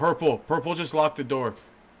 Hey, purple! Purple just locked the door.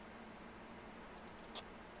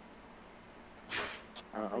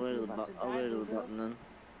 I'll go to the button then.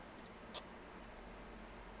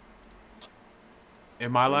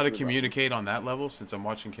 Am I allowed to communicate on that level since I'm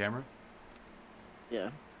watching camera? Yeah.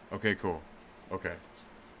 Okay, cool. Okay.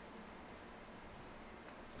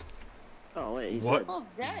 Oh wait, he's What?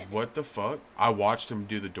 dead. What the fuck? I watched him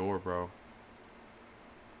do the door, bro.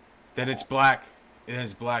 Then it's black. It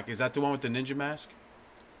is black. Is that the one with the ninja mask?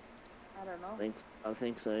 I don't know. I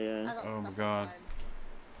think so, yeah. Oh my god.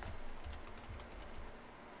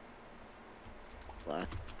 Black.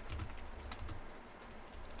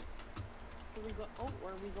 So we go. Oh,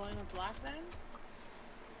 are we going with black then?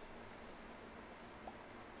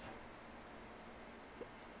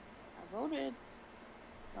 I voted.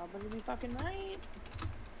 Y'all better be fucking right.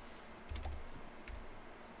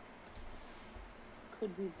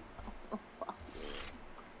 Could be. Oh, fuck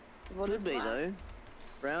me. Could be though.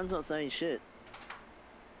 Brown's not saying shit.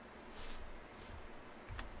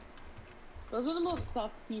 Those are the most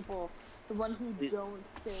tough people. The ones who don't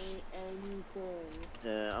say anything.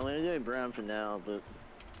 Yeah, I'm gonna go brown for now, but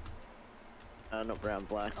not brown,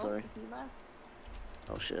 black. Sorry. He left.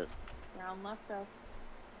 Oh shit. Brown left us.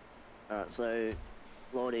 Alright, so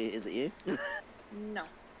Lordy, is it you? No.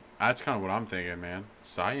 That's kind of what I'm thinking, man.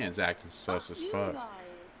 Cyan's acting sus as fuck. Guys.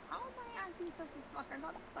 How am I acting sus as fuck? I'm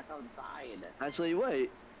not stuck outside. Actually,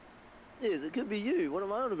 wait. Yes, it could be you. What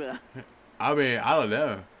am I on about? I mean, I don't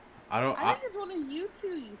know. I think it's one of you 2,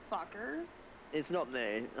 you fuckers. It's not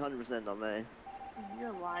me. 100% not me.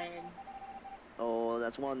 You're lying. Oh,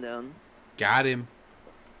 that's 1 down. Got him.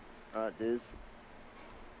 Alright, Diz.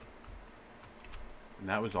 And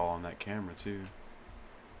that was all on that camera, too.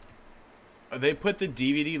 They put the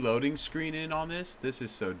DVD loading screen in on this? This is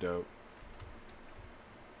so dope.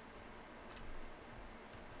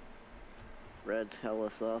 Red's hella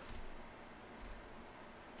sus.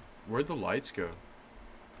 Where'd the lights go?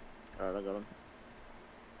 Alright, I got him.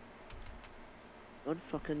 What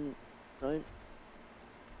fucking... Don't...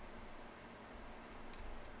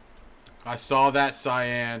 I saw that,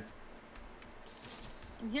 Cyan.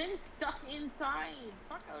 I'm getting stuck inside.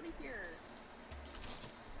 Fuck out of here.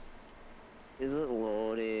 Is it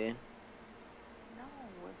Lordy? No,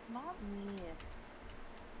 it's not me.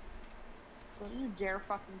 Don't you dare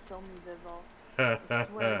fucking kill me, Dizzle. I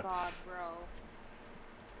swear to God, bro.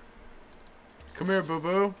 Come here,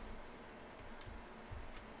 boo-boo.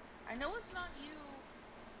 I know it's not you.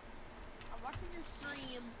 I'm watching your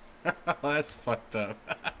stream. That's fucked up.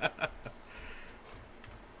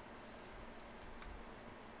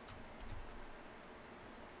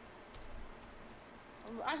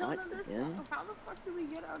 I don't What? understand. Yeah. How the fuck do we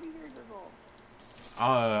get out of here, Dizzle?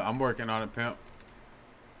 I'm working on it, pimp.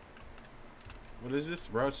 What is this?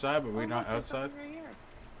 We're outside, but we're not look, there's outside? something right here.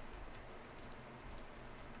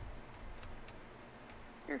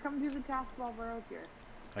 Here, come do the task while we're out here.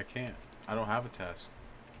 I can't. I don't have a task.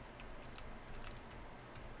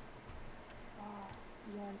 Oh,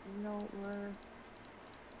 yeah, you know, we're...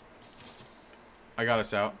 I got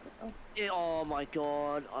us out. Oh, Yeah, oh my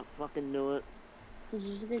god, I fucking knew it. did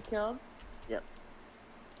you just get killed? Yep.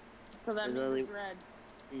 So that There's means only- it's red.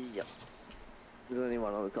 Yep. There's only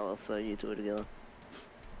one other color, so you two are together.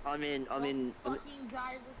 I'm in, Fucking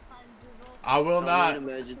die this time, Dizzle. I will I'm not. in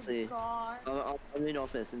emergency. God. I'm in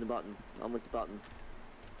office, in the button. I'm with the button.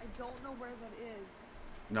 I don't know where that is.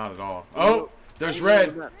 Not at all. Oh, there's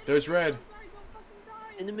red. There's red. Don't die, don't fucking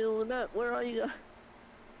die. In the middle of the map, where are you? Oh,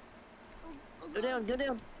 oh, Go God. down, go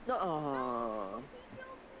down. No, oh.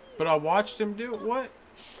 But I watched him do it. What?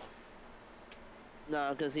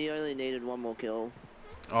 No, because he only needed one more kill.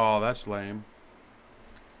 Oh, that's lame.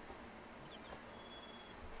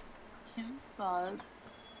 Kim sucks.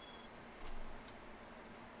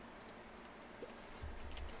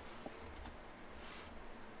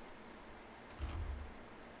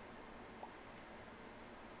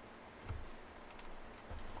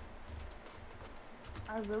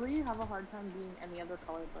 I really have a hard time being any other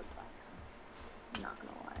color but black. I'm not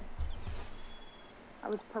gonna lie. I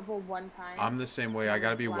was purple one time. I'm the same way. I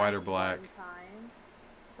gotta be white or black. One time.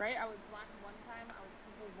 Right? I was black one time, I was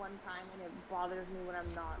purple one time, and it bothers me when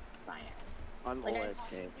I'm not cyan. I'm Like, always I talked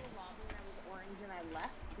pink. into a lobby and I was orange and I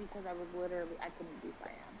left because I was literally, I couldn't be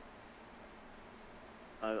cyan.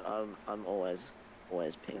 I'm always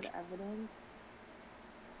pink. Good evidence.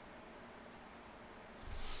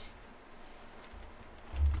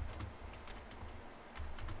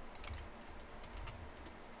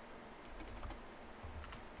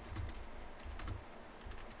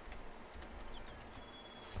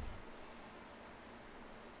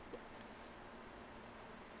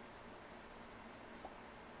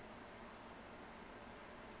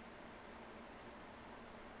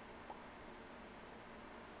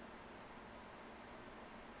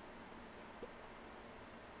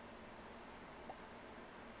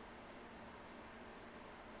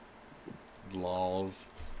 Lols.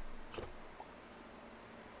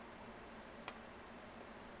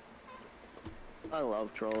 I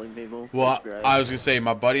love trolling people. Well, It's great. I was gonna say,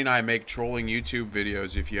 my buddy and I make trolling YouTube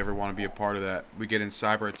videos. If you ever want to be a part of that, we get in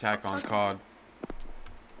cyber attack on COD.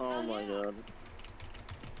 Oh my god.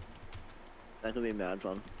 That could be mad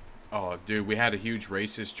fun. Oh, dude, we had a huge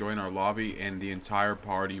racist join our lobby, and the entire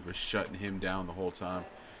party was shutting him down the whole time.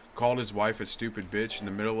 Called his wife a stupid bitch in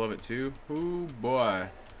the middle of it too. Ooh boy.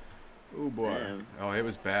 Ooh boy. Damn. Oh, it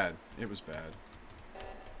was bad. It was bad.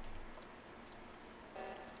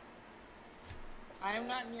 I am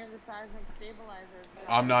not near the seismic stabilizers.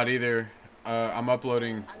 I'm not either. I'm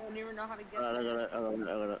uploading. I don't even know how to get Alright, I there.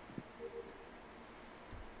 got it.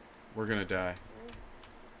 We're gonna die.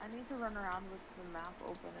 I need to run around with the map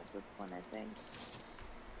open at this point, I think.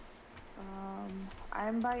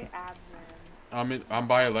 I'm by admin. I'm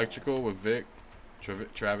by electrical with Vic.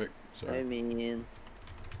 Travic. I Sorry. mean,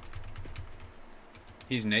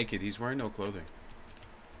 He's naked. He's wearing no clothing.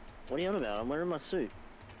 what are you on about? I'm wearing my suit.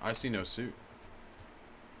 I see no suit.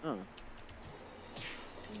 Oh.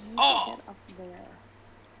 You need Oh! to get up there.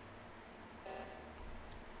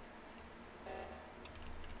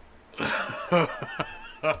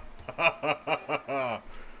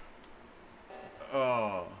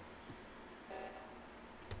 Oh.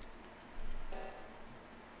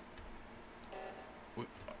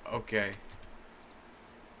 Okay.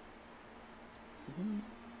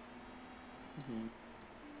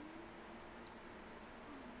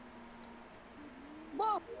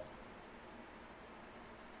 Whoa!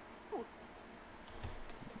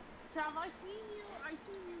 Trav, I seen you. I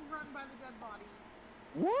seen you run by the dead body.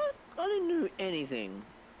 What? I didn't do anything.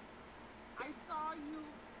 I saw you.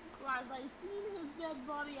 As I seen his dead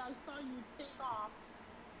body, I saw you take off.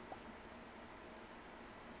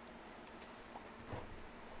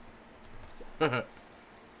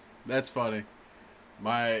 That's funny.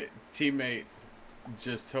 My teammate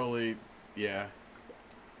just totally, yeah.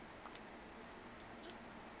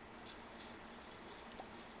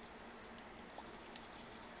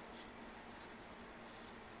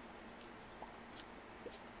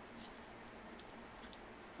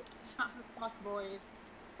 Fuck boys.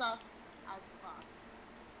 Suck as fuck.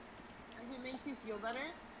 And if it makes you feel better,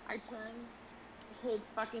 I turned his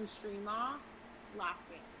fucking stream off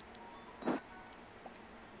laughing.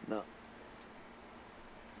 No.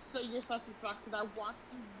 So you're such a fuck because I watched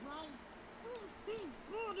you run. Oh, she's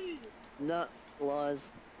funny. No. Lies.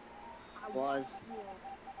 I Lies. watched you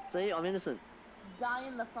See, I'm innocent. die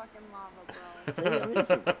in the fucking lava, bro. See, I'm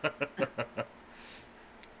innocent. I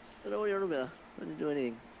don't know what you're on about. I didn't do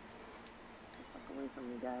anything. Get the fuck away from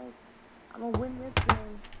me, guys. I'm gonna win this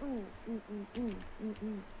game.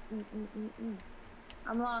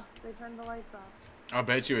 I'm lost. They turned the lights off. I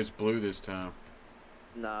bet you it's blue this time.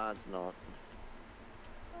 Nah, it's not.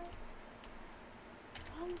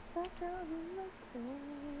 I'm stuck out in the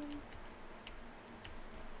cold.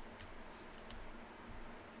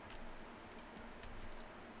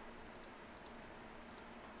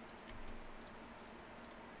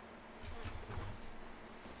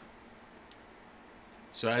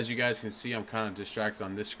 So as you guys can see, I'm kind of distracted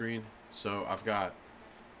on this screen. So I've got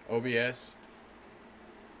OBS,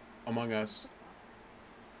 Among Us,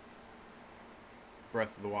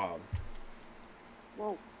 Breath of the Wild.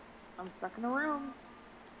 Whoa. I'm stuck in a room.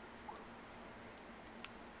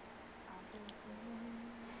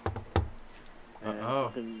 Uh-oh.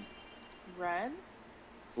 Fucking Red?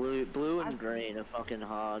 blue and green are fucking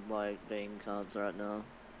hard, like, being cards right now.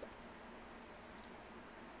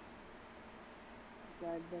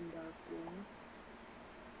 Red then dark green.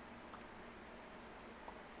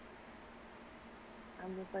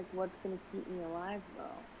 I'm just like, what's gonna keep me alive,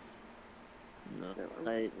 though?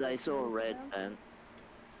 No. They saw red, man.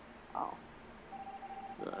 Oh.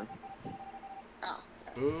 So. Oh.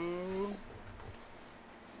 Ooh.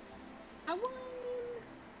 I won!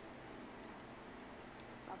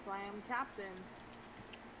 That's why I'm captain.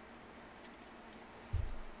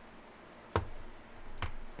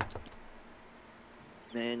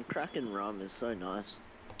 Man, Kraken rum is so nice.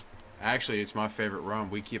 Actually, it's my favorite rum.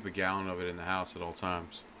 We keep a gallon of it in the house at all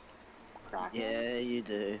times. Kraken? Yeah, you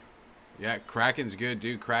do. Yeah, Kraken's good,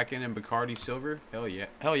 dude. Kraken and Bacardi Silver. Hell yeah.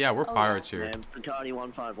 Hell yeah, we're pirates here. Man, Bacardi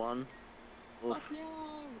 151. Oof. Fuck yeah!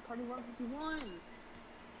 Bacardi 151!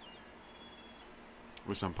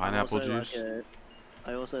 With some pineapple juice.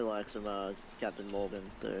 I also like some Captain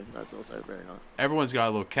Morgan's too. That's also very nice. Everyone's got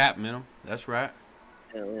a little cap in them. That's right.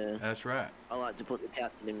 Hell yeah. That's right. I like to put the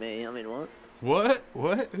captain in me. I mean, what? What?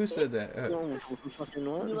 What? Who said that?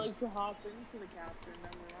 Fucking what? You like to hop into the captain,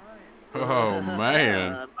 never mind. Oh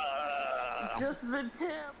man. Just the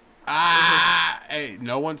tip. Ah! Hey,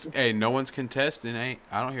 no one's contesting. I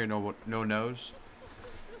don't hear no no's.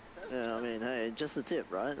 Yeah, I mean, hey, just a tip,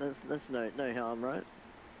 right? That's no harm, right?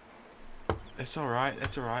 That's all right.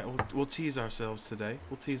 That's all right. We'll tease ourselves today.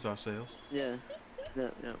 We'll tease ourselves. Yeah. Yeah.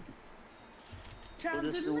 Chad,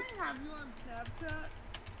 We'll just- didn't I have you on Snapchat?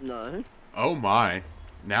 No. Oh my!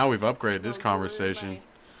 Now we've upgraded this No, conversation.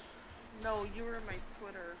 No, you were in my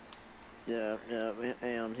Twitter. Yeah.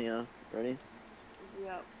 Hang on here. Ready?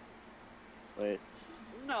 Yep. Wait.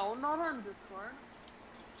 No, not on Discord.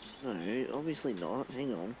 No, obviously not.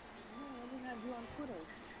 Hang on. No, I didn't have you on Twitter.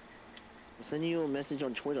 I'm sending you a message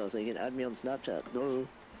on Twitter so you can add me on Snapchat. Go.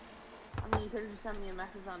 I mean, you could have just sent me a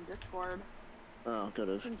message on Discord Oh,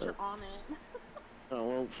 could've. since you're on it. Oh,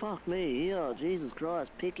 well, fuck me. Yeah, Jesus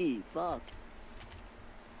Christ. Picky. Fuck.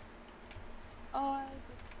 Oh, I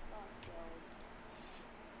just thought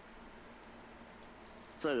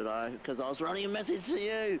So did I, because I was running a message to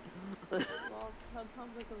you. so. Well, that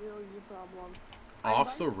sounds like a real you problem.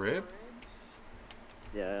 Off the rip?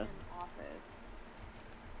 Yeah. In office.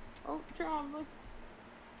 Oh, Chad, look.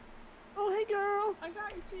 Oh, hey, girl. I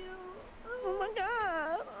got you. Oh, my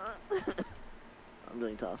God. I'm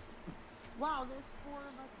doing tasks. Wow, there's 4 of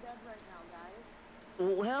us dead right now,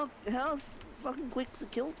 guys. Well, how's fucking quick's the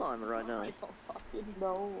kill timer right now? I don't fucking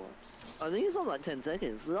know. I think it's on like 10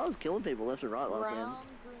 seconds. 'Cause I was killing people left and right last game. Brown,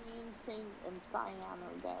 green, pink, and cyan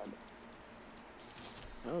are dead.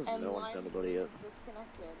 How is And no one lime done anybody yet? is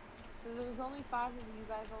disconnected. So there's only 5 of you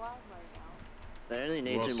guys alive right now. They only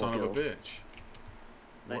need Well, 2 son more of a kills.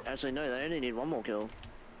 bitch. Actually, no, they only need 1 more kill.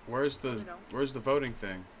 Where's the voting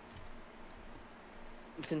thing?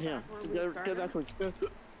 It's in here. Back where we Go started? backwards. Go.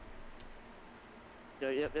 Go,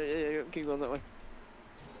 yep, keep going that way.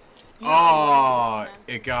 Oh,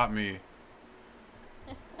 it got me.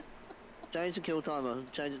 Change the kill timer.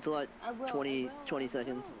 Change it to like 20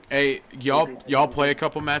 seconds. Hey, y'all play a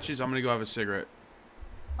couple matches. I'm gonna go have a cigarette.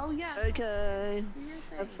 Oh yeah. Okay.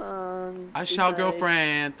 Have fun. I Be shall go, safe.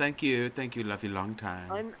 friend. Thank you. Love you long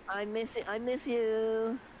time. I miss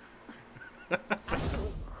you.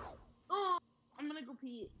 Oh, I'm gonna go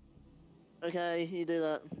pee. Okay, you do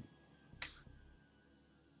that.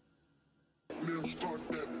 Send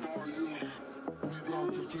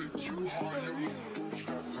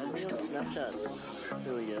me on Snapchat.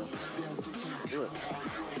 There we go. Do it.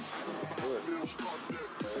 Do it.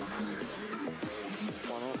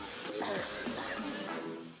 Why not?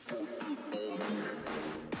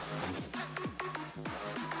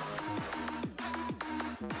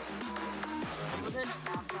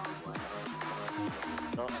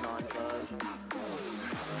 Not 9-5.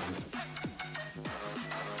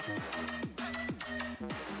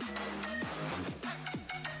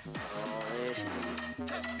 Oh, there she is.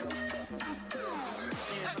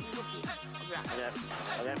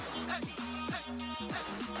 Okay.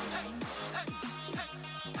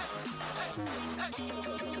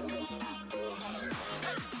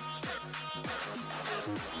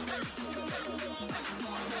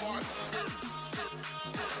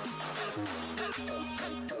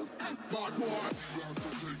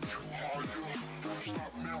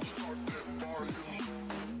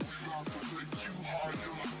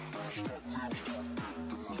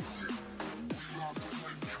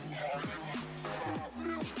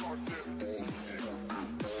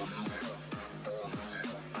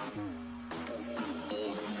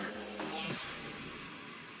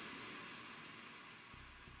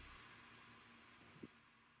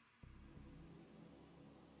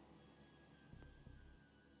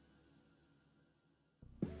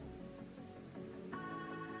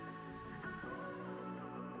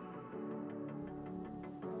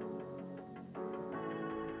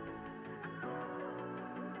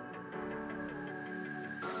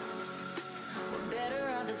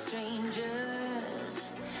 Strangers,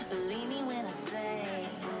 believe me when I say,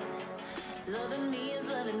 loving me is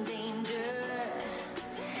loving danger.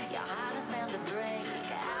 Your heart is bound to break.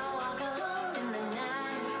 I walk alone in the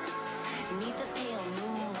night, meet the pale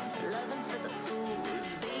moon. Loving's for the fools.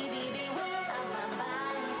 Baby, beware of my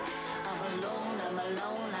mind. I'm alone, I'm a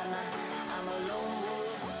lone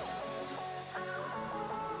wolf.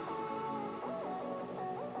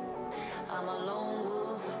 I'm a lone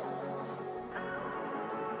wolf.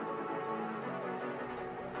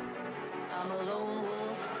 I'm a lone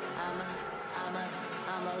wolf. I'm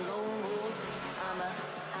a lone wolf. I'm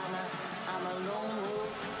a lone wolf.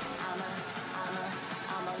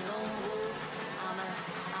 I'm a lone wolf.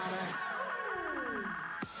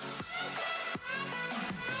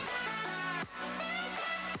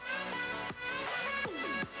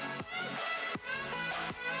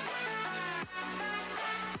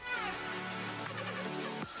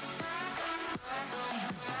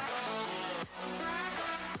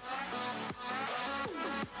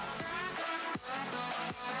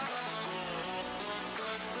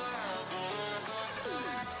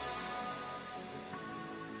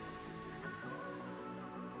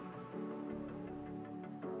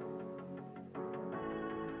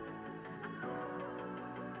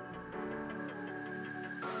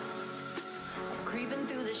 Creeping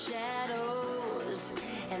through the shadows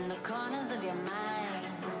and the corners of your mind.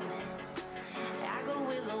 I go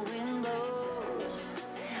where the wind blows.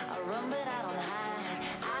 I run but I don't hide.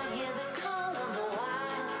 I hear the call of the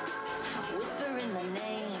wild, whispering the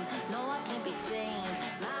name. No, I can't be tamed.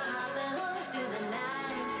 My heart belongs to the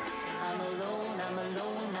night. I'm alone, I'm a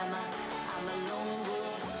lone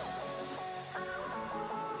wolf.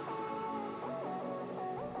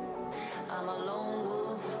 I'm a lone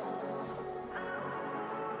wolf.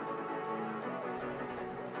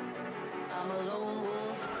 I'm alone.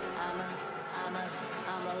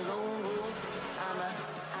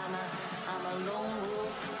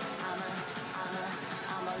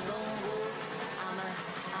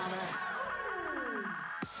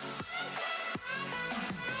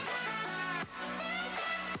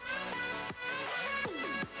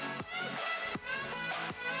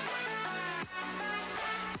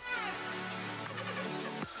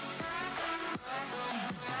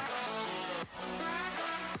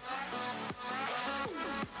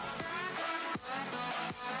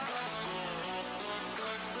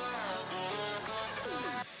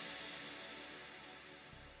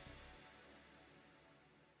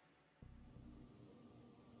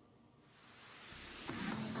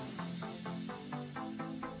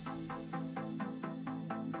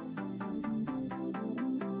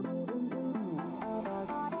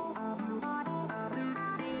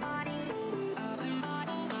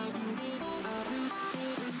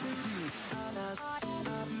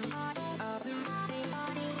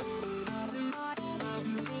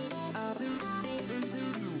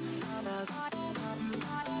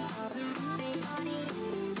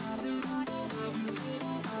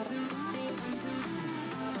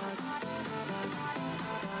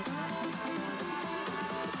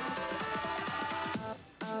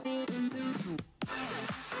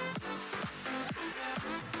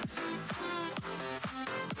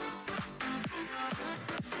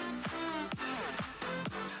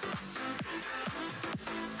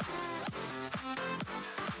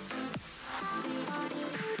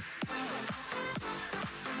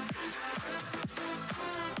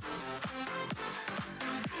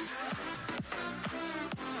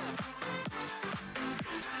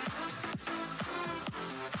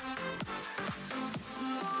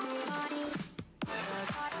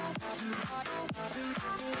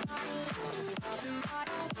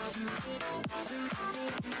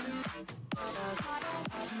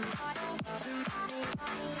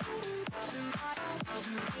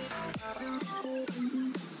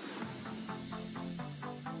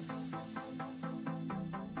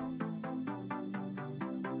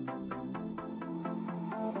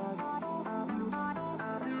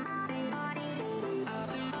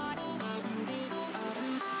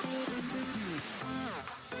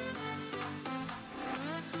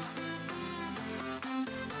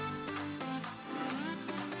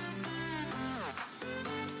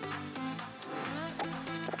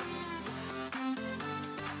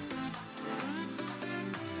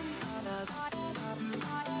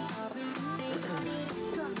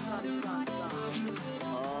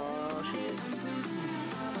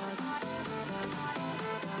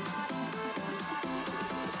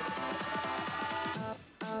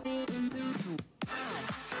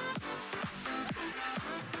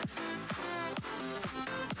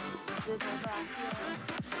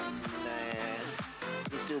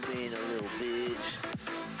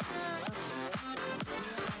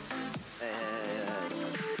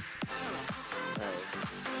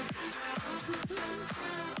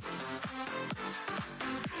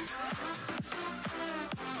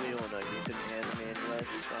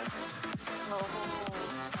 place, so Oh.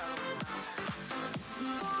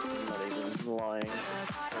 not even lying.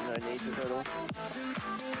 And no need to pedal.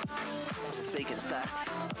 Speaking facts.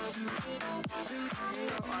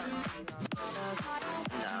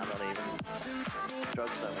 Nah, not even.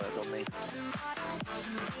 Drugs don't work on me.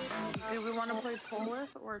 Do we want to play Polis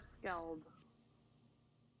or Skeld?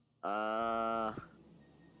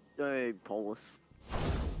 Do Polis.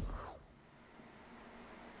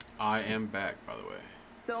 I am back, by the way.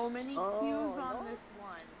 So many Oh, cues on no. this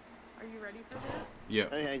one. Are you ready for this?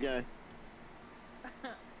 Yep. Okay, go.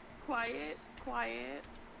 Quiet, quiet.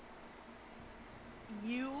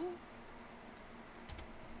 U.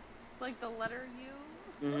 Like the letter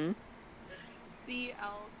U. Mm-hmm.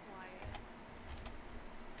 CL, quiet.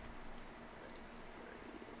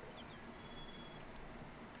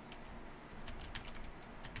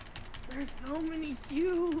 There's so many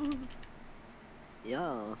cues.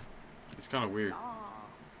 Yeah. It's kind of weird.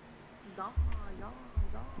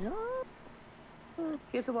 Yeah.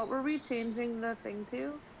 Okay, so what were we changing the thing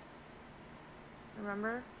to?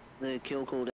 Remember? The kill cooldown.